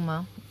התחליף הוא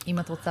מה? אם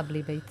את רוצה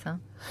בלי ביצה?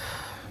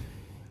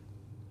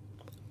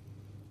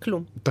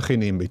 כלום.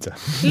 תכיני עם ביצה.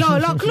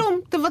 לא, כלום.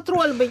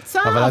 תוותרו על ביצה,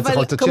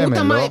 אבל כמות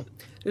המים...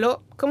 לא,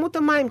 כמות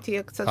המים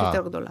תהיה קצת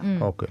יותר גדולה.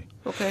 אוקיי.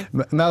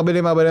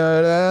 מערבלים,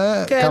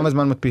 כמה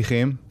זמן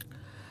מטפיחים?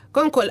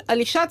 קודם כל,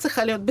 הלישה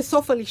צריכה להיות,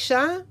 בסוף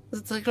הלישה,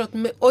 זה צריך להיות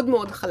מאוד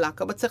מאוד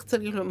חלק. הבצק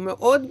צריך להיות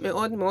מאוד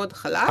מאוד מאוד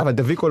חלק. אבל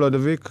דביק או לא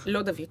דביק?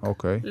 לא דביק.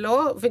 אוקיי.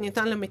 לא,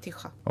 וניתן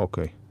למתיחה.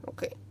 אוקיי.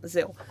 אוקיי,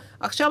 זהו.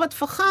 עכשיו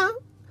התפחה,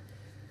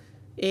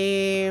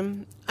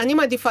 אני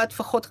מעדיפה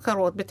תפחות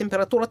קרות,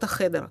 בטמפרטורת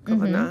החדר,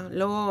 הכוונה.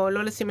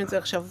 לא לשים את זה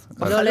עכשיו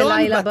בחלון,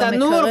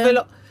 בתנור,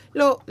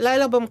 לא,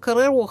 לילה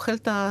במקרר הוא אוכל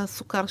את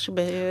הסוכר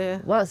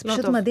וואו, זה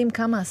פשוט מדהים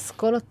כמה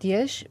אסכולות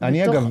יש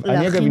אני בתוך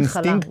אגב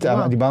אינסטינקט,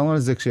 דיברנו על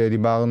זה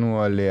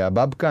כשדיברנו על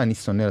הבבקה, אני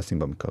שונא לשים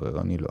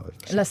במקרר, אני לא אוהב.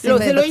 לא,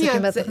 זה לא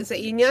עניין, זה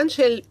עניין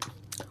של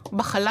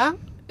בחלה,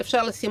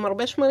 אפשר לשים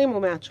הרבה שמרים או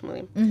מעט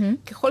שמרים.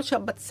 ככל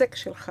שהבצק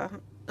שלך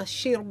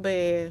עשיר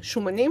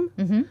בשומנים,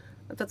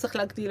 אתה צריך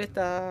להגדיל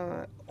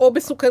או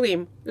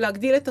בסוכרים,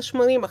 להגדיל את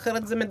השמרים,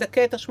 אחרת זה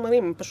מדכא את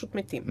השמרים, הם פשוט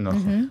מתים.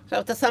 נכון. עכשיו,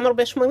 אתה שם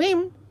הרבה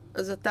שמרים,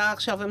 אז אתה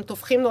עכשיו, הם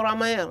תופחים נורא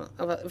מהר,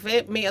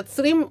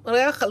 ומייצרים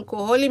ריח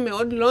אלכוהולי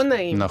מאוד לא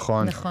נעים.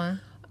 נכון.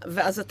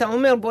 ואז אתה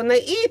אומר, בוא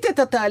נעיט את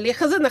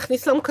התהליך הזה,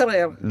 נכניס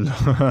למקרר. לא,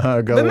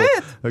 באמת.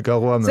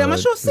 גרוע מאוד. זה מה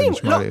שעושים.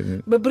 לא,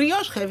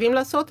 בבריאוש חייבים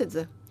לעשות את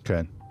זה.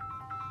 כן.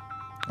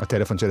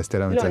 הטלפון של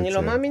אסטלה מצלצל. לא, אני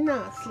לא מאמינה,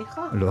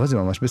 סליחה. לא, זה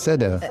ממש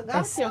בסדר.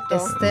 סגרתי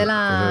אותו.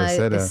 אסטלה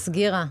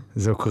הסגירה.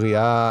 זו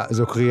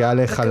קריאה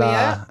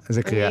לחלה.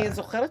 אני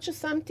זוכרת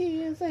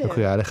ששמתי זה. זו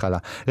קריאה לחלה.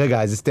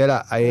 רגע, אז אסטלה...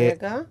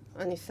 רגע,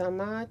 אני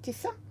שמה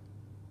טיסה.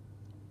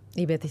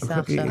 היא בטיסה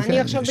עכשיו. אני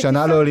עכשיו בטיסה.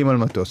 שנה לא עולים על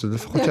מטוס, אז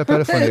לפחות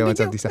שהפלאפון יהיה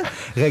מצב טיסה.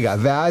 רגע,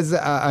 ואז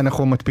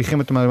אנחנו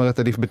מטפיחים את מעמרת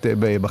עדיף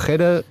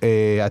בחדר,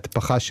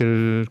 התפחה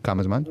של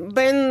כמה זמן?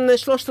 בין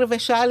 3/4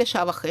 שעה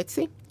לשעה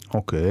וחצי.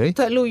 אוקיי.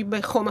 תלוי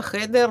בחום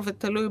החדר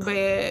ותלוי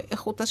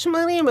באיכות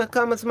השמרים,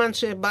 כמה זמן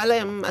שבא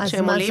להם עד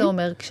שהם עולים. אז מה זה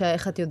אומר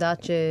איך את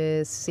יודעת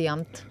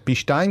שסיימת? פי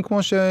 2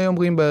 כמו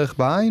שאומרים בערך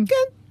בעין?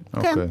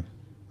 כן, כן.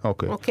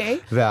 אוקיי.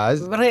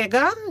 ואז?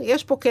 רגע,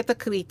 יש פה קטע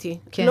קריטי.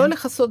 לא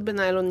לחסות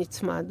בניילון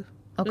נצמד.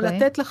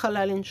 לתת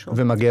לחלל לנשום.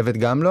 ומגבת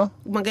גם לא?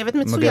 מגבת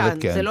מצוין,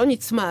 זה לא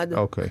נצמד.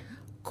 אוקיי.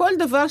 כל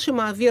דבר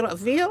שמעביר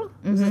אוויר,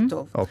 זה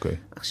טוב. אוקיי.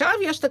 עכשיו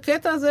יש את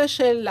הקטע הזה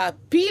של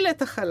להפיל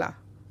את החלה.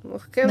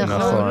 כן,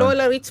 נכון. לא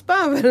על הרצפה,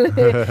 אבל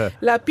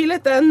להפיל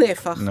את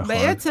הנפח. נכון.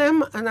 בעצם,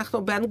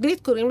 אנחנו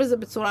באנגלית קוראים לזה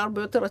בצורה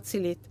הרבה יותר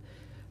אצילית.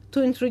 To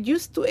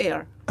introduce to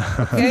air.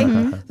 אוקיי?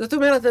 זאת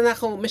אומרת,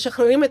 אנחנו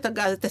משחררים את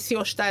הגז, את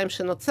ה-CO2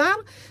 שנוצר,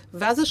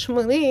 ואז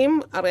השמרים,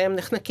 הרי הם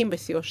נחנקים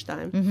ב-CO2.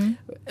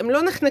 הם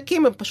לא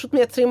נחנקים, הם פשוט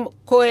מייצרים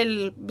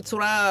כהל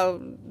בצורה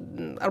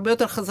הרבה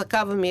יותר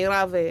חזקה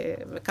ומהירה,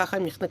 וככה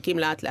הם נחנקים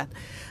לאט לאט.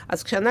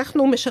 אז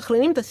כשאנחנו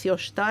משחררים את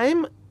ה-CO2,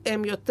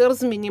 הם יותר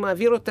זמינים,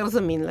 האוויר יותר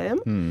זמין להם,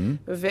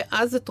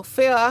 ואז זה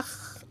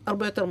תופח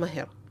הרבה יותר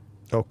מהר.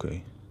 אוקיי.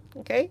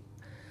 אוקיי?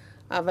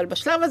 אבל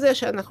בשלב הזה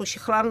שאנחנו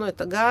שחררנו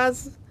את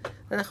הגז,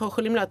 אנחנו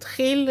יכולים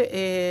להתחיל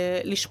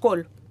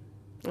לשקול.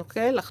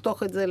 אוקיי?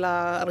 לחתוך את זה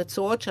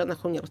לרצועות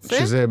שאנחנו נרצה.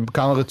 שזה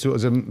כמה רצועות,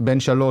 זה בין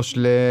 3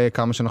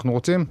 לכמה שאנחנו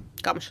רוצים?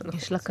 כמה שאנחנו רוצים.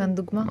 יש לה כאן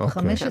דוגמה,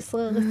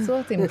 15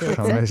 רצוות אם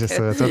תרצה.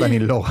 15 רצועות,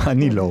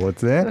 אני לא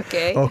רוצה.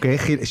 אוקיי,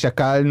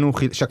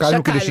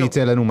 שקלנו כדי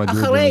שיצא לנו מדוד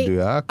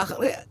ומדויק.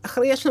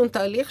 אחרי יש לנו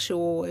תהליך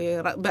שהוא,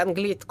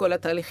 באנגלית כל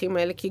התהליכים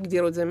האלה, כי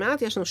הגדירו את זה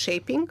מעט, יש לנו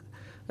שייפינג.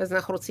 אז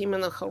אנחנו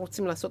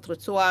רוצים לעשות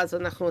רצועה, אז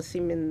אנחנו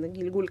עושים מין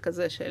גלגול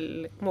כזה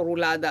של כמו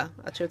רולדה,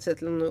 עד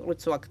שיוצאת לנו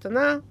רצועה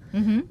קטנה,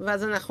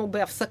 ואז אנחנו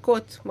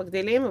בהפסקות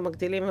מגדילים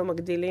ומגדילים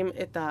ומגדילים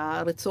את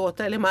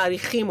הרצועות האלה,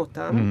 מעריכים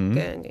אותם,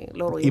 כן,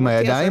 לא רואים אותי. עם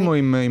הידיים או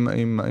עם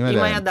עם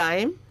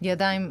הידיים?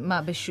 ידיים,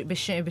 מה,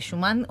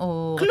 בשומן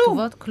או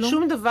רטובות? כלום,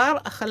 שום דבר,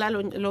 החלה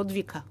לא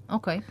דביקה.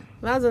 אוקיי.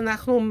 ואז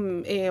אנחנו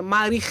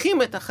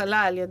מעריכים את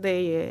החלה על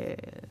ידי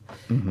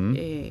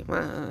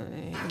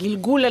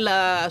גלגול על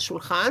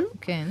השולחן.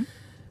 כן.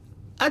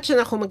 עד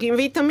שאנחנו מגיעים,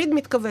 והיא תמיד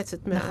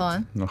מתכווצת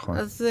מעט. נכון.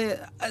 אז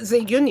זה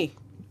הגיוני.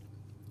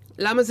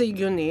 למה זה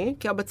הגיוני?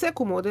 כי הבצק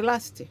הוא מאוד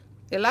אלסטי.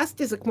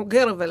 אלסטי זה כמו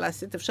גרב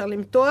אלסטית, אפשר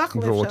למתוח.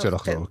 והוא רוצה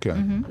לחזור, כן.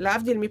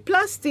 להבדיל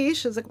מפלסטי,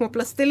 שזה כמו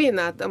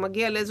פלסטלינה, אתה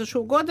מגיע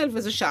לאיזשהו גודל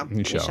וזה שם.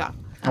 נשאר.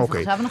 אז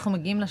עכשיו אנחנו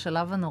מגיעים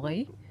לשלב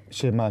הנוראי?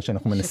 שמה,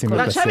 שאנחנו מנסים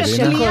ועכשיו יש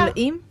בפלסטלינה?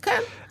 שלייה. כן.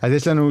 אז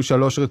יש לנו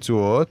 3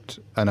 רצועות,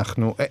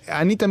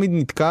 אני תמיד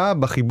נתקע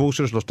בחיבור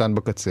של שלושתן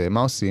בקצה,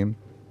 מה עושים?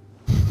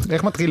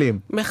 איך מתחילים?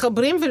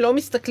 מחברים ולא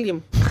מסתכלים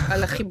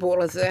על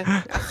החיבור הזה.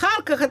 אחר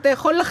כך אתה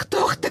יכול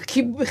לחתוך את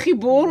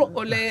החיבור,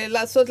 או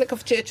לעשות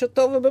לקפצ'ץ'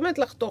 אותו, ובאמת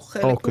לחתוך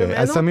חלק ממנו. אוקיי,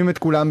 אז שמים את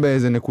כולם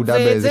באיזה נקודה,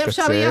 באיזה קצה.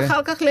 וזה אפשר יהיה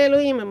אחר כך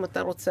לאלוהים, אם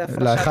אתה רוצה.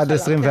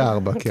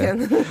 ל-1.24, כן.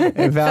 1.24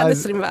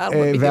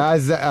 בדיוק.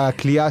 ואז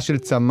הכלייה של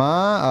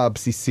צמא,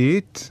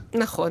 הבסיסית.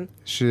 נכון.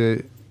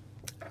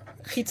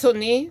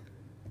 חיצוני,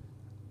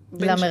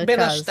 בין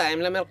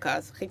השתיים,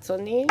 למרכז.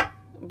 חיצוני,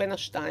 בין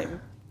השתיים.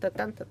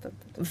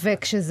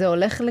 וכשזה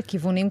הולך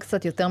לכיוונים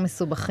קצת יותר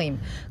מסובכים,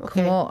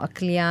 כמו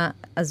הכלייה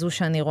הזו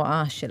שאני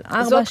רואה של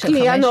 4, של 5. זאת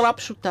כלייה נורא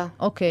פשוטה,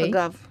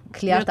 אגב.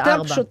 כליית 4.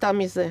 יותר פשוטה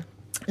מזה.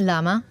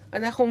 למה?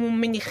 אנחנו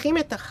מניחים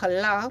את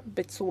החלה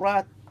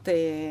בצורת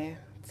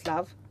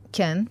צלב.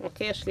 כן.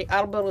 אוקיי, יש לי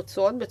 4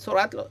 רצועות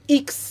בצורת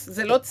X,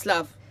 זה לא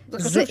צלב.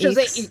 זה חשוב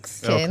שזה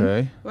X.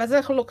 כן. ואז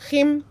אנחנו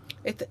לוקחים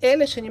את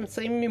אלה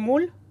שנמצאים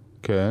ממול,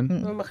 כן.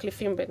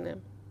 ומחליפים ביניהם.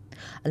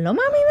 אני לא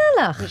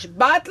מאמינה לך.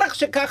 נשבעת לך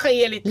שככה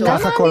יהיה לי טוב.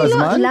 ככה כל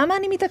הזמן? למה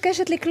אני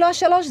מתעקשת לקלוע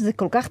 3? זה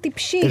כל כך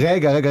טיפשי.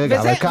 רגע,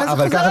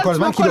 אבל ככה כל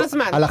הזמן? כאילו,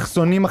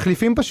 אלכסונים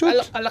מחליפים פשוט?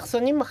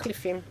 אלכסונים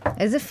מחליפים.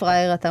 איזה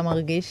פראייר אתה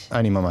מרגיש?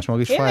 אני ממש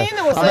מרגיש פראייר.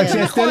 הנה, הוא עושה את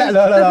זה נכון.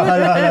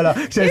 לא.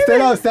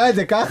 כשאסטלה עושה את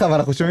זה ככה,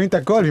 ואנחנו שומעים את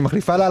הכל, והיא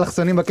מחליפה לה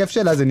אלכסונים בכיף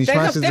שלה, זה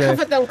נשמע שזה...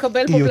 תכף אתה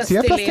מקבל פה היא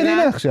הוציאה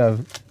פלסטלינה עכשיו.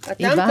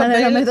 היא באה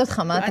ללמד אותך,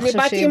 מה אתה חושב שהיא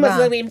באה? אני באתי עם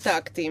הזרים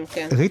טקטיים,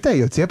 כן. ריטה,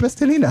 היא הוציאה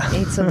פלסטלינה.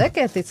 היא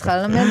צודקת, היא צריכה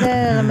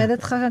ללמד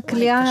אותך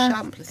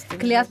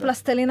כליית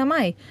פלסטלינה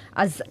מאי.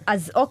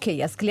 אז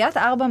אוקיי, אז כליית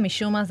 4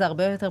 משום מה זה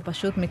הרבה יותר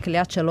פשוט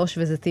מכליית 3,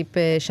 וזה טיפ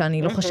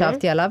שאני לא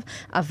חשבתי עליו,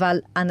 אבל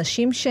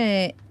אנשים 6.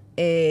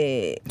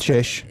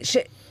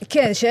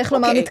 כן, שאיך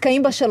לומר,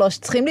 נתקעים ב3,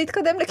 צריכים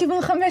להתקדם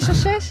לכיוון 5 או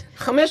 6?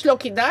 5 לא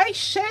כדאי,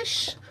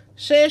 6,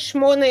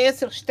 8,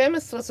 10,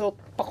 12, זה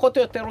פחות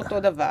או יותר אותו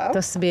דבר.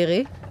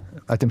 תסבירי.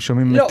 אתם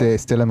שומעים את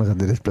סטלה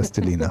מרדדת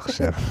פלסטלינה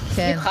עכשיו.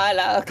 סליחה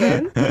לה,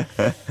 כן.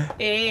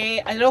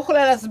 אני לא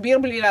יכולה להסביר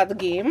בלי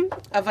להדגים,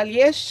 אבל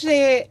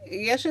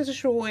יש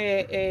איזשהו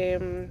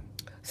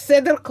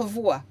סדר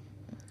קבוע.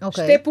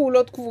 2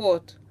 פעולות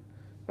קבועות.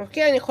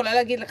 אוקיי, אני יכולה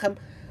להגיד לכם,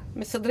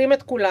 מסדרים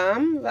את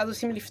כולם, ואז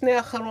עושים לפני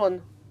האחרון,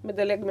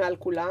 מדלג מעל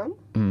כולם,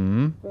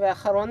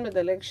 והאחרון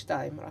מדלג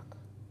 2 רק.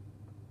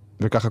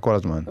 וככה כל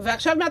הזמן.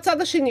 ועכשיו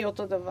מהצד השני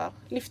אותו דבר.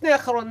 לפני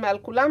האחרון מעל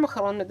כולם,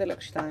 אחרון מדלג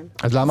 2.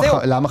 אז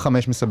למה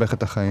 5 מסבך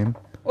את החיים?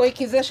 אוי,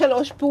 כי זה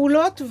 3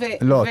 פעולות,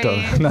 לא, טוב,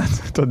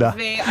 תודה.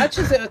 ועד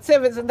שזה יוצא,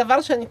 וזה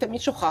דבר שאני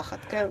תמיד שוכחת,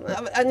 כן?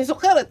 אני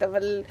זוכרת,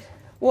 אבל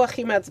הוא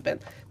הכי מעצבן.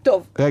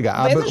 טוב,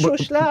 רגע, באיזשהו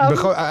שלב...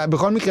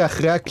 בכל מקרה,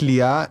 אחרי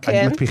הכלייה,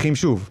 מדפיחים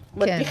שוב.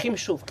 מדפיחים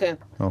שוב, כן.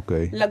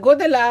 אוקיי.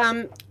 לגודל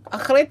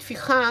אחרי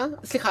תפיחה,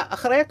 סליחה,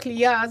 אחרי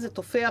הכלייה זה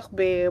תופח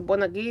בוא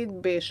נגיד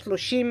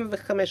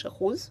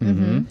ב-35%.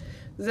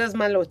 זה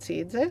הזמן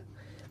להוציא את זה.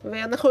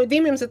 ואנחנו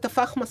יודעים אם זה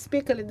תפח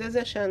מספיק על ידי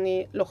זה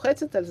שאני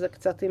לוחצת על זה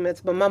קצת עם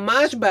אצבע,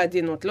 ממש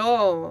בעדינות,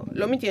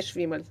 לא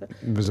מתיישבים על זה.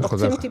 וזה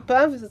חוזר. לוחצים טיפה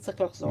וזה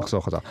צריך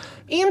לחזור. חזר.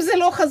 אם זה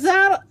לא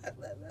חזר,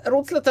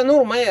 רוץ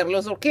לתנור מהר,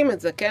 לא זורקים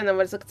את זה, כן?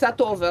 אבל זה קצת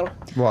אובר.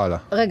 וואלה.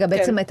 רגע,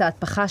 בעצם את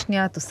ההתפחה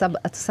השנייה, את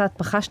עושה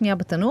התפחה שנייה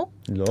בתנור?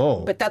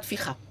 לא. בתת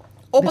תפיחה.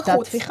 או בחוץ.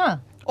 בתת תפיחה.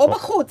 או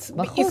בחוץ.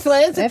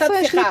 בישראל זה תת תפיחה.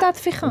 איפה יש לי תת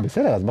תפיחה?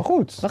 בסדר, אז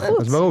בחוץ.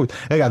 בחוץ.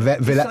 רגע,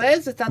 בישראל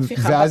זה תת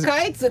תפיחה.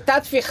 בקיץ זה תת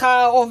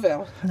תפיחה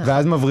אובר.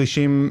 ואז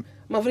מברישים...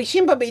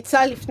 מברישים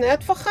בביצה לפני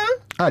התפחה.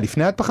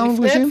 לפני התפחה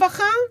מברישים? לפני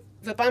התפחה,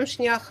 ופעם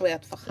שנייה אחרי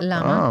התפחה.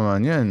 למה?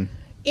 מעניין.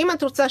 אם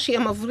את רוצה שיהיה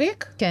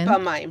מבריק,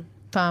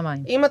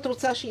 פעמיים. אם את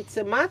רוצה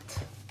שיצא מת,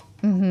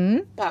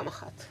 פעם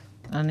אחת.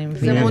 אני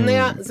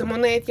מבינה. זה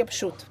מונע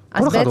התייבשות.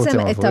 אז בעצם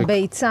את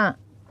הביצה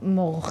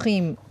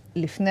מורחים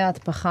לפני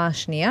ההתפחה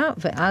השנייה,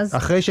 ואז...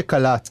 אחרי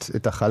שקלט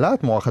את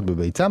החלט, מורחת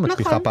בביצה,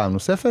 מתפיחה פעם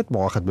נוספת,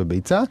 מורחת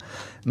בביצה,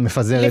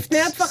 מפזרת...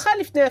 לפני התפחה,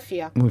 לפני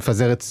אפייה.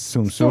 מפזרת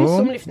סומסום.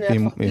 סומסום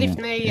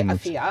לפני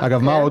אפייה.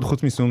 אגב, מה עוד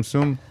חוץ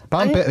מסומסום?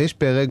 פעם יש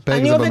פרג זה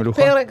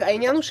במלוכה. אני אוהבת פרג,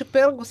 העניין הוא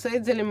שפרג עושה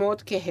את זה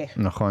למאוד כהה.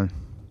 נכון.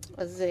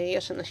 אז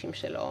יש אנשים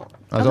שלא...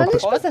 אבל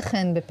יש בזה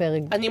חן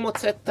בפרג. אני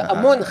מוצאת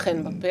המון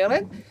חן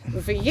בפרג,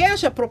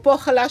 ויש, אפרופו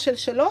חלה של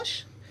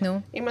 3,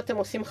 אם אתם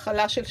עושים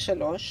חלה של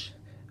 3,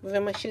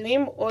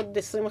 ומשאירים עוד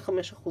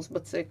 25%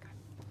 בצק,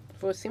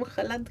 ועושים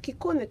חלה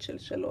דקיקונת של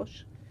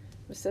 3,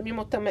 ושמים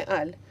אותה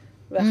מעל,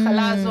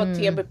 והחלה הזאת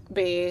תהיה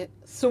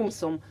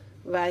בסומסום,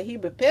 והיא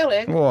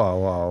בפרק.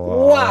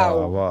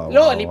 וואו.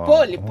 לא,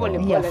 ליפול.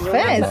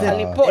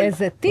 יפה,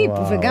 איזה טיפ,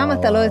 וגם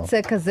אתה לא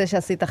יוצא כזה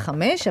שעשית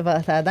 5, אבל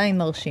אתה עדיין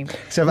מרשים.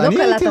 עכשיו,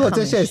 אני הייתי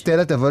רוצה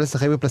שאסטלה תבוא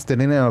לשחק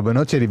בפלסטלינה עם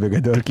הבנות שלי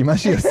בגדול, כי מה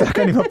שהיא עושה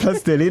כאן עם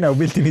הפלסטלינה הוא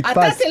בלתי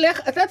נתפס.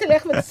 אתה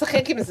תלך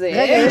ותשחק עם זה.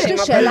 רגע, יש לי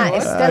שאלה,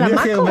 אסטלה,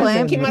 מה קורה?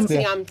 כמעט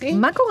סיימתי.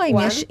 מה קורה אם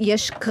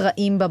יש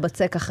קרעים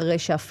בבצק אחרי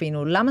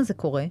שאפינו? למה זה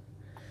קורה?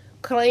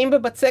 קרעים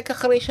בבצק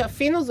אחרי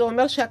שאפינו, זה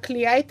אומר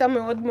שהקלייה הייתה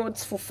מאוד מאוד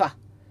צפופה.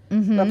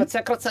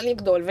 והבצק רצה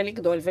לגדול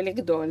ולגדול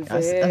ולגדול,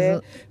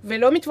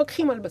 ולא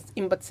מתווכחים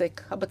עם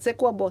בצק. הבצק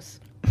הוא הבוס.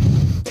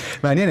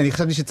 מעניין, אני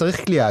חשבתי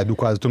שצריך קלייה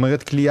אדוקה, זאת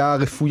אומרת קלייה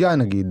רפויה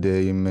נגיד,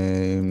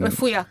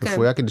 רפויה, כן.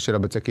 רפויה כדי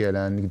שלבצק יהיה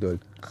לאן לגדול.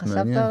 חשבת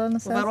על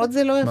הנושא הזה? ורוד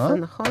זה לא יפה,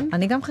 נכון?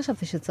 אני גם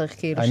חשבתי שצריך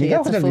כאילו אני שיהיה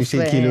גם צפוף חשבתי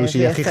שכאילו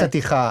שהיא הכי ויפה.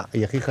 חתיכה,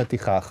 היא הכי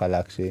חתיכה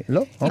חלק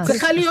לא?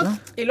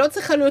 היא לא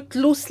צריכה להיות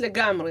לוס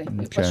לגמרי,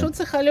 היא פשוט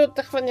צריכה להיות,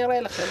 תכף אני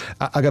אראה לכם.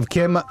 אגב,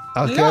 תראה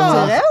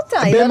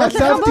אותה, היא יודעת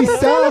לחבות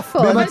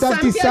בטלפון. במצב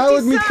טיסה הוא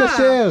עוד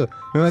מתקשר.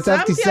 במצב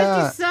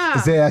טיסה.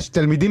 זה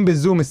התלמידים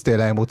בזום,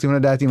 אסטלה, הם רוצים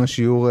לדעת אם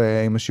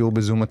השיעור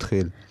בזום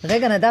מתחיל.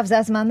 רגע, נדב, זה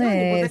הזמן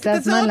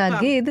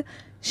להגיד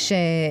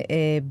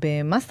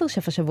שבמאסטר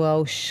שף השבוע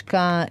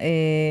הושקע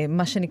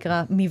מה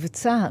שנקרא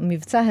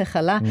מבצע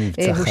החלה.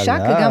 הושק,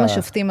 וגם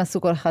השופטים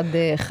עשו כל אחד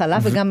חלה,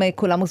 וגם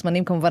כולם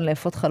מוזמנים כמובן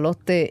לאפות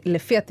חלות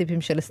לפי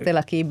הטיפים של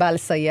אסטלה, כי היא באה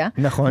לסייע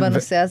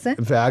בנושא הזה.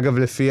 ואגב,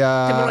 לפי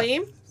אתם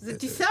רואים? זה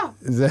טיסה.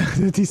 זה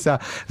טיסה.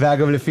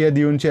 ואגב, לפי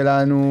הדיון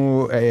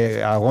שלנו,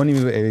 אהרוני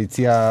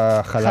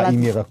הציע חלה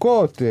עם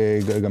ירקות,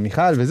 גם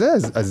מיכל וזה,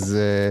 אז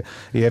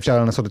יהיה אפשר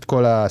לנסות את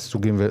כל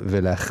הסוגים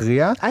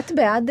ולהכריע. את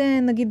בעד,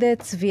 נגיד,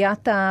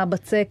 צביעת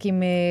הבצק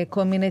עם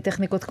כל מיני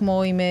טכניקות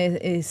כמו עם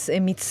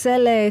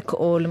מצלק,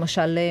 או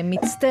למשל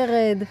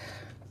מצטרד?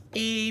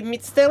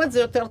 מצטרד זה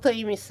יותר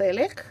טעים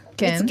מסלק.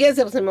 כן. מיץ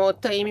גזר זה מאוד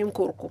טעים עם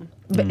קורקום.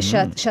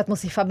 שאת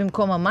מוסיפה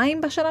במקום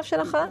המים בשלב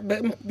שלך?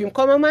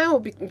 במקום המים או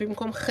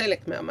במקום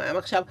חלק מהמים.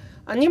 עכשיו,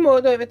 אני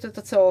מאוד אוהבת את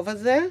הצהוב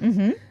הזה,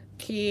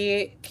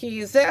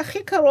 כי זה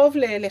הכי קרוב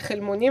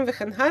לחלמונים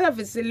וכן הלאה,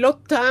 וזה לא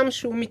טעם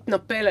שהוא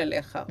מתנפל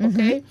עליך,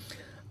 אוקיי?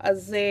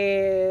 אז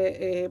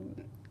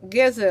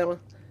גזר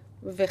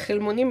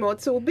וחלמונים מאוד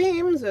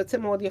צהובים, זה יוצא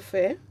מאוד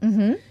יפה.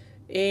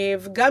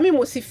 וגם אם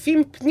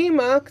מוסיפים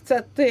פנימה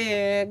קצת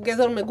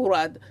גזר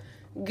מגורד.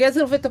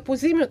 גזר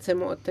ותפוזים יוצא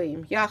מאוד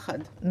טעים, יחד.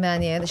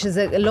 מעניין,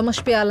 שזה לא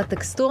משפיע על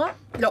הטקסטורה?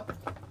 לא.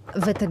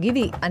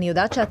 ותגידי, אני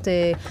יודעת שאת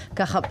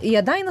ככה, היא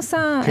עדיין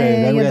עושה,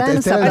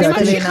 אני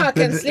ממשיכה,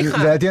 כן,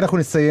 סליחה. לדעתי אנחנו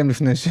נסיים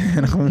לפני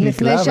שאנחנו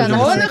נקלע.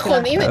 לא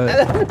נכון, הנה.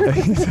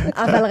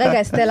 אבל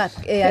רגע, אסטלה,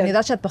 אני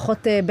יודעת שאת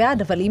פחות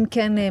בעד, אבל אם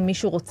כן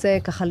מישהו רוצה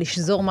ככה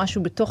לשזור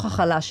משהו בתוך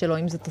החלה שלו,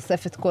 אם זה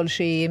תוספת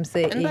כלשהי, אם זה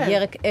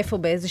ירק איפה,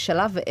 באיזה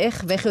שלב,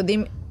 ואיך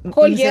יודעים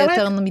אם זה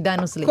יותר מדי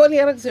נוזלי. כל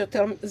ירק זה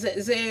יותר,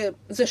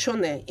 זה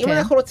שונה. אם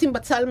אנחנו רוצים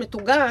בצל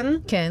מטוגן,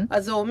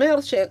 אז זה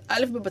אומר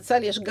שא'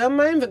 בבצל יש גם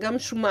מים וגם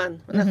שומן.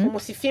 אנחנו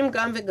מוסיפים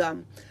גם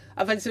וגם.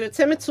 אבל זה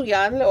יוצא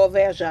מצוין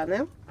לאוהבי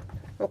הז'אנר,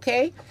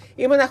 אוקיי?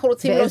 אם אנחנו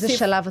רוצים להוסיף... באיזה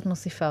שלב את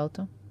מוסיפה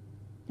אותו?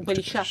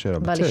 בלישה.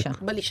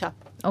 בלישה.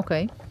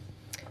 אוקיי.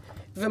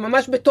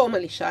 וממש בתום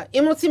הלישה.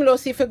 אם רוצים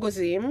להוסיף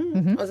אגוזים,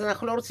 אז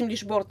אנחנו לא רוצים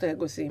לשבור את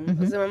האגוזים.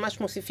 אז זה ממש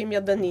מוסיפים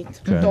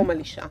ידנית בתום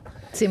הלישה.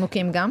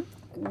 צימוקים גם?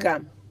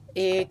 גם.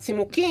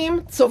 צימוקים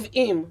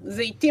צובעים.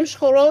 זיתים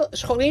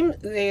שחורים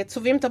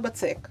צובעים את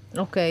הבצק.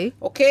 אוקיי.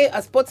 אוקיי?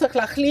 אז פה צריך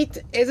להחליט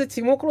איזה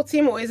צימוק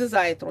רוצים או איזה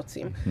זית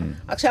רוצים.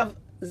 עכשיו,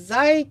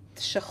 זית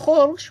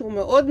שחור, שהוא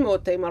מאוד מאוד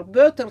טעים,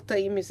 הרבה יותר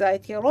טעים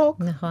מזית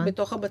ירוק,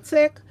 בתוך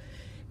הבצק,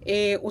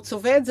 הוא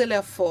צובע את זה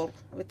לאפור.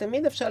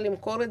 ותמיד אפשר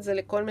למכור את זה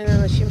לכל מיני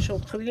אנשים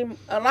שאוכלים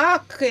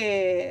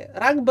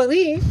רק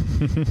בריא,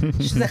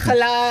 שזה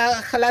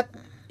חלת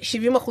 70%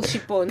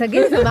 שיפון.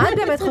 תגידי, ומה את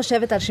באמת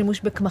חושבת על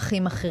שימוש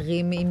בקמחים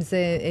אחרים, אם זה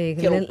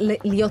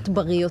להיות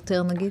בריא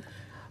יותר, נגיד?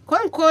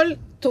 קודם כל,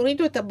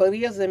 תורידו את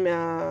הבריא הזה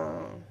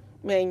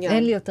מהעניין.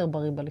 אין לי יותר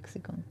בריא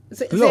בלקסיקון.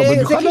 לא,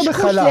 במיוחד לא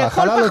בחלה,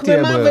 חלה לא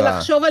תהיה ברירה.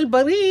 ולחשוב על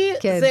בריא,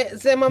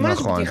 זה ממש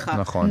בדיחה.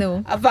 נכון.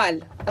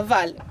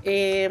 אבל,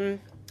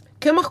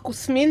 קמח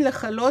קוסמין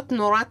לחלות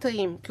נורא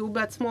טעים, כי הוא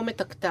בעצמו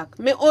מתקתק.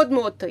 מאוד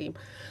מאוד טעים.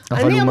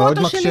 אבל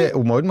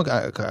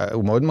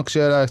הוא מאוד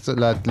מקשה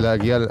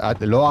להגיע,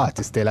 לא את,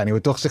 אסטלה, אני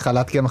בטוח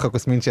שחלת קמח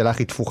הקוסמין שלך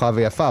היא תפוחה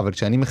ויפה, אבל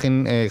כשאני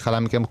מכין חלה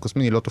מקמח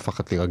קוסמין, היא לא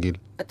תופחת לי רגיל.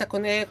 אתה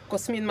קונה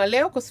קוסמין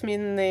מלא או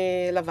קוסמין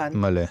לבן?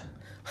 מלא.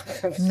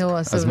 נו,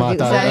 אז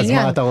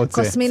מה אתה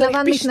רוצה?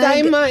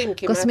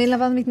 קוסמין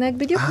לבן מתנהג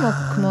בדיוק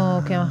כמו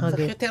קמח רגיל.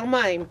 צריך יותר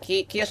מים,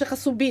 כי יש לך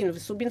סובין,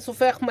 וסובין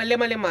סופח מלא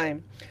מלא מים.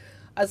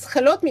 אז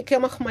חלות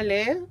מקמח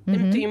מלא,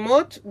 הן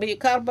טעימות,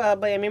 בעיקר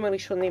בימים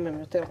הראשונים הן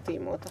יותר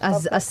טעימות.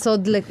 אז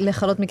הסוד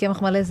לחלות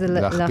מקמח מלא זה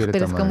להכפיל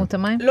את כמות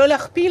המים? לא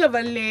להכפיל,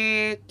 אבל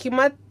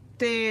כמעט,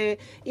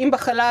 אם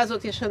בחלה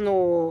הזאת יש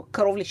לנו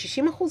קרוב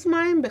ל-60%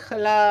 מים,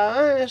 בחלה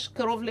יש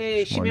קרוב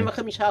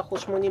ל-75%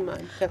 80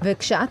 מים.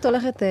 וכשאת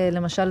הולכת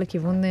למשל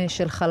לכיוון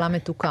של חלה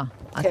מתוקה,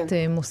 את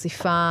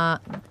מוסיפה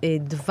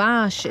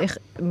דבש,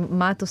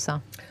 מה את עושה?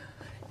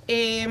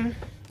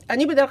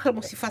 אני בדרך כלל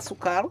מוסיפה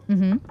סוכר,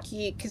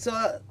 כי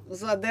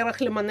זו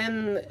הדרך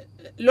למנן,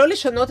 לא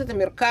לשנות את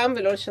המרקם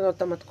ולא לשנות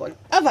את המתכון.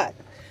 אבל,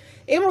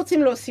 אם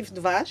רוצים להוסיף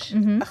דבש,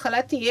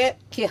 החלה תהיה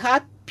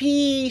כהת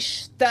פי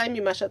 2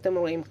 ממה שאתם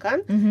רואים כאן,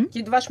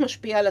 כי דבש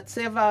משפיע על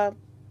הצבע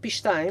פי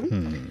 2,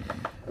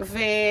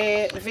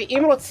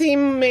 ואם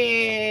רוצים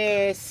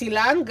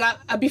סילן,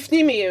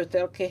 הבפנים יהיה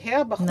יותר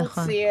כהה, בחוץ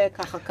יהיה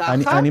ככה.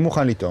 אני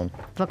מוכן לטעום.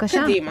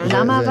 בבקשה.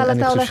 למה אבל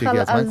אתה הולך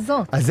על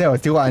זאת? אז זהו,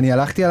 תראו, אני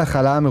הלכתי על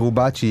החלה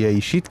המרובעת שהיא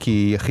אישית,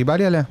 כי הכי בא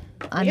לי עליה.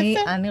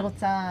 אני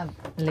רוצה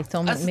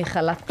לטעום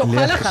מחלת תאכל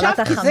עכשיו,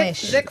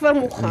 כי זה כבר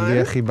מוכן.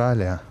 לי הכי בא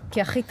עליה.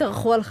 כי הכי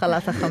טרחו על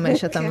חלת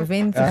החמש, אתה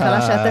מבין? זו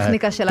חלה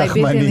שהטכניקה שלה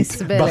היא בלתי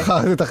נסבלת.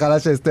 בחרת את החלה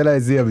שאסטלה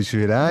הזיעה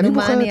בשבילה, אני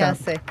מוכן אותה. מה אני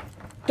אעשה?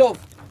 טוב,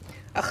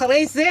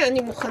 אחרי זה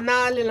אני מוכנה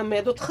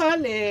ללמד אותך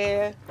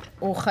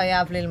הוא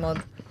חייב ללמוד.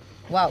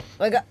 וואו,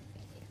 רגע,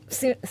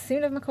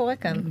 שים לב מה קורה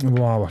כאן.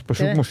 וואו, את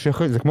פשוט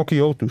מושכת, זה כמו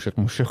קיורטוש, את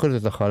מושכת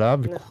את החלה.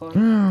 נכון.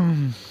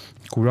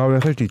 כולה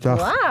הולכת איתך.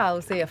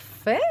 וואו, זה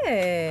יפה.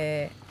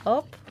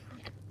 הופ.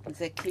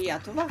 זה קליעה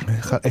טובה.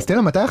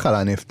 אסטלה, מתי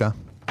החלה נפתה?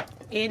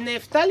 היא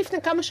נפתה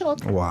לפני כמה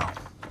שעות. וואו.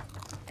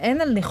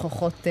 אין על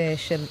ניחוחות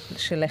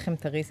של לחם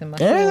טרי, זה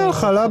משהו... אין על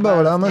חלה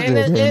בעולם הזה,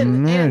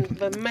 אין,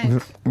 באמת.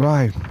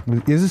 וואי,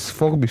 איזה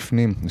ספוג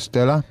בפנים.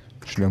 אסטלה,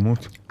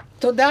 שלמות.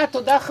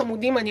 תודה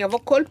חמודים, אני אבוא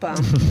כל פעם.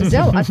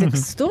 זהו,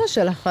 הטקסטורה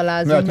של החלה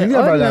הזו מאוד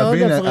מאוד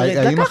אוורירית.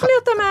 לקח לי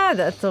אותה מעד,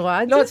 את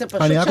רואה את זה? לא, זה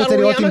פשוט אני רק רוצה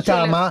לראות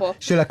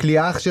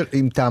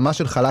אם טעמה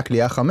של חלה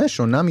קליעה 5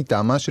 שונה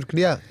מטעמה של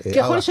קליעה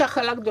 4. ככל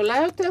שהחלה גדולה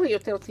יותר, היא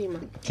יותר טעימה.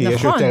 כי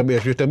יש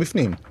יותר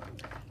בפנים.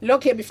 לא,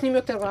 כי הבפנים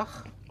יותר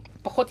רך.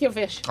 פחות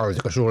יבש.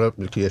 זה קשור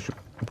כי יש...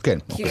 כן.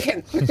 כן,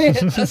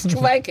 אז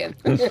תשובה היא כן.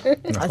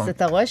 אז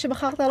אתה רואה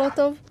שבחרת לא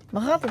טוב?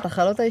 בחרת את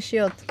החלות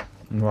האישיות.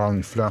 וואו,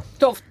 נפלא.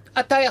 טוב,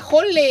 אתה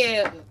יכול...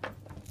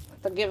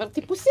 אתה גבר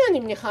טיפוסי, אני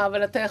מניחה,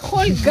 אבל אתה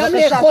יכול גם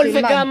לאכול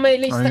וגם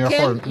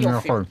להסתכל. אני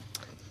יכול.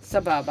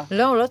 סבבה.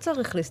 לא, הוא לא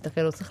צריך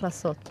להסתכל, הוא צריך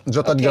לעשות.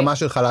 זאת הדגמה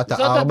של חלת ה-4.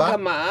 זאת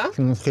הדגמה.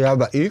 שמתחילה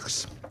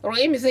ב-X.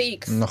 רואים איזה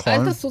X. נכון.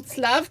 אל תעשו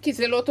צלב, כי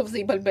זה לא טוב, זה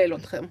יבלבל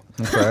אתכם.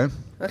 אוקיי.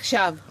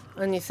 עכשיו,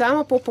 אני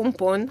שמה פה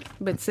פומפון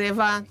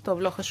בצבע,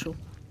 טוב, לא חשוב.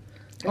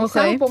 אני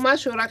שמה פה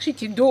משהו, רק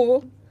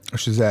שתדעו...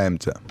 שזה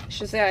האמצע.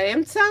 שזה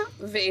האמצע,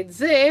 ואת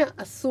זה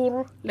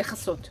אסור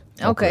לחסות.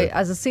 אוקיי,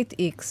 אז עשית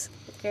X.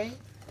 אוקיי?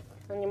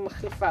 אני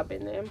מחליפה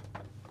ביניהם.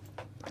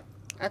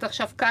 את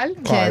עכשיו קל?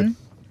 כן.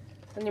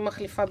 אני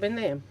מחליפה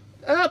ביניהם.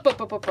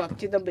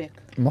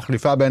 תדבק.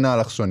 מחליפה בין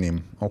האלכסונים.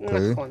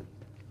 אוקיי. נכון.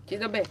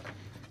 תדבק.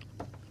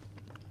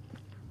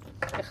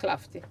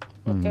 החלפתי,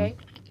 אוקיי?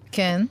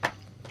 כן.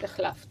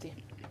 החלפתי.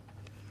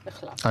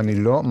 אני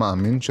לא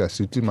מאמין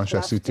שעשיתי מה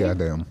שעשיתי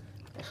עד היום.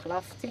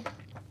 החלפתי.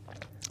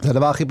 זה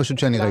הדבר הכי פשוט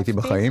שאני ראיתי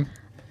בחיים.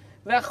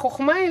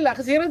 והחוכמה היא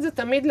להחזיר את זה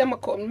תמיד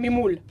למקום,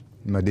 ממול.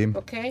 מדהים.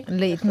 אוקיי?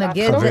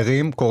 להתנגד.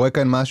 חברים, קורה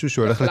כאן משהו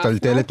שהולך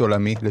לטלטל את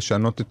עולמי,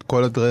 לשנות את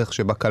כל הדרך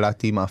שבה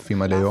קלעתי עם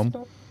האפים עד היום.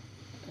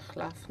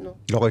 החלפנו.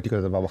 לא ראיתי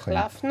כזה דבר בחיים.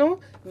 החלפנו,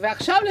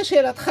 ועכשיו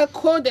לשאלתך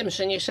קודם,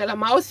 שאני אשאלה,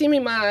 מה עושים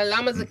עם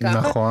למה זה ככה?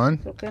 נכון.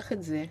 לוקח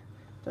את זה,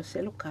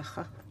 תעשה לו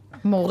ככה.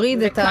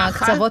 מוריד את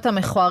הקצוות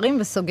המכוערים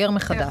וסוגר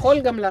מחדש. אתה יכול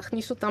גם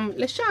להכניס אותם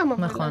לשם,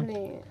 אבל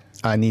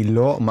אני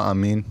לא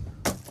מאמין.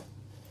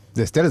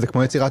 זה אסטלה, זה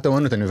כמו יצירת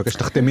האומנות, אני מבקש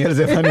שתחתמי על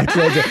זה ואני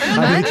אתלה את זה.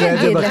 מה אני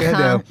אגיד לך?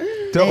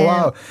 טוב,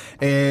 וואו.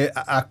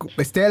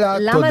 אסטלה,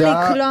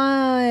 תודה.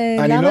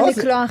 למה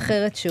לקלוע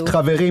אחרת שוב?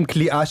 חברים,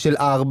 קליעה של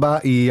 4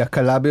 היא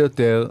הקלה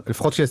ביותר,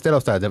 לפחות שאסטלה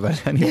עושה את זה, אבל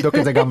אני אבדוק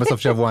את זה גם בסוף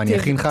שבוע, אני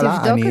אכין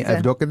חלה, אני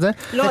אבדוק את זה.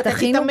 לא, אתה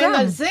תתאמן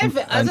על זה,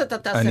 ואז אתה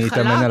תעשה חלה. אני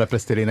אתאמן על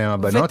הפלסטלינה עם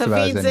הבנות,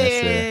 ואז אני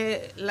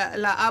אעשה...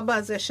 לאבא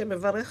הזה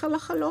שמברך על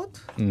החלות.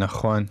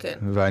 נכון,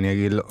 ואני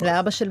אגיד לו...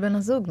 לאבא של בן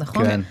הזוג,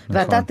 נכון?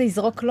 ואתה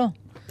תזרוק לו.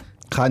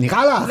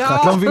 נראה לך,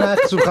 את לא מבינה איך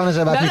שולחן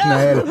השבת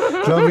מתנהל,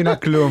 את לא מבינה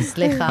כלום.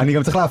 סליחה. אני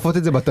גם צריך להפות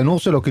את זה בתנור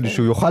שלו, כדי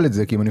שהוא יאכל את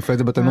זה, כי אם אני אופה את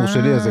זה בתנור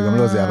שלי, אז זה גם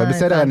לא זה, אבל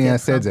בסדר, אני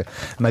אעשה את זה.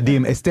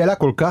 מדהים. אסטלה,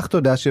 כל כך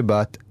תודה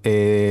שבאת,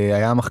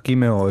 היה מחכים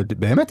מאוד,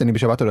 באמת, אני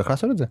בשבת הולך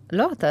לעשות את זה.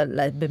 לא, אתה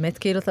באמת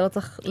כאילו אתה לא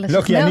צריך לשכנע אותנו,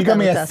 לא, כי אני גם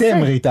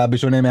מיישם, ריטה,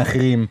 בשונה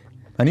מאחרים.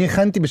 אני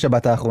הכנתי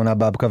בשבת האחרונה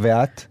בבקה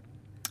ואת.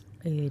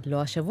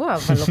 לא השבוע,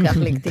 אבל לוקח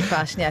לי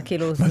טיפה שנייה,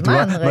 כאילו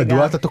זמן, רגע.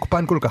 מדוע אתה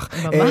תוקפן כל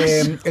כך? ממש.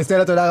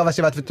 אסטלה, תודה רבה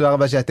שבאת ותודה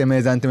רבה שאתם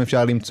האזנתם.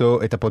 אפשר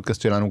למצוא את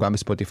הפודקאסט שלנו גם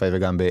בספוטיפיי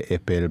וגם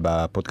באפל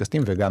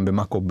בפודקאסטים וגם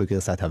במאקו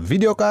בגרסת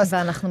הוידאו-קאסט.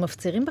 ואנחנו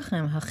מפצירים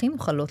בכם, הכי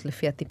מוכלות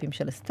לפי הטיפים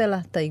של אסטלה,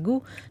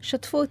 תייגו,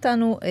 שתפו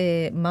אותנו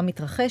מה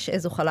מתרחש,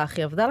 איזו חלה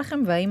הכי עבדה לכם,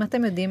 והאם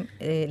אתם יודעים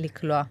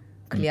לקלוע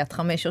קליעת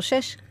 5 או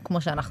 6,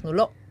 כמו שאנחנו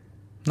לא.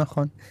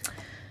 נכון.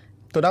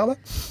 תודה רבה.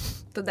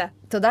 תודה.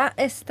 תודה,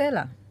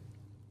 אסטלה.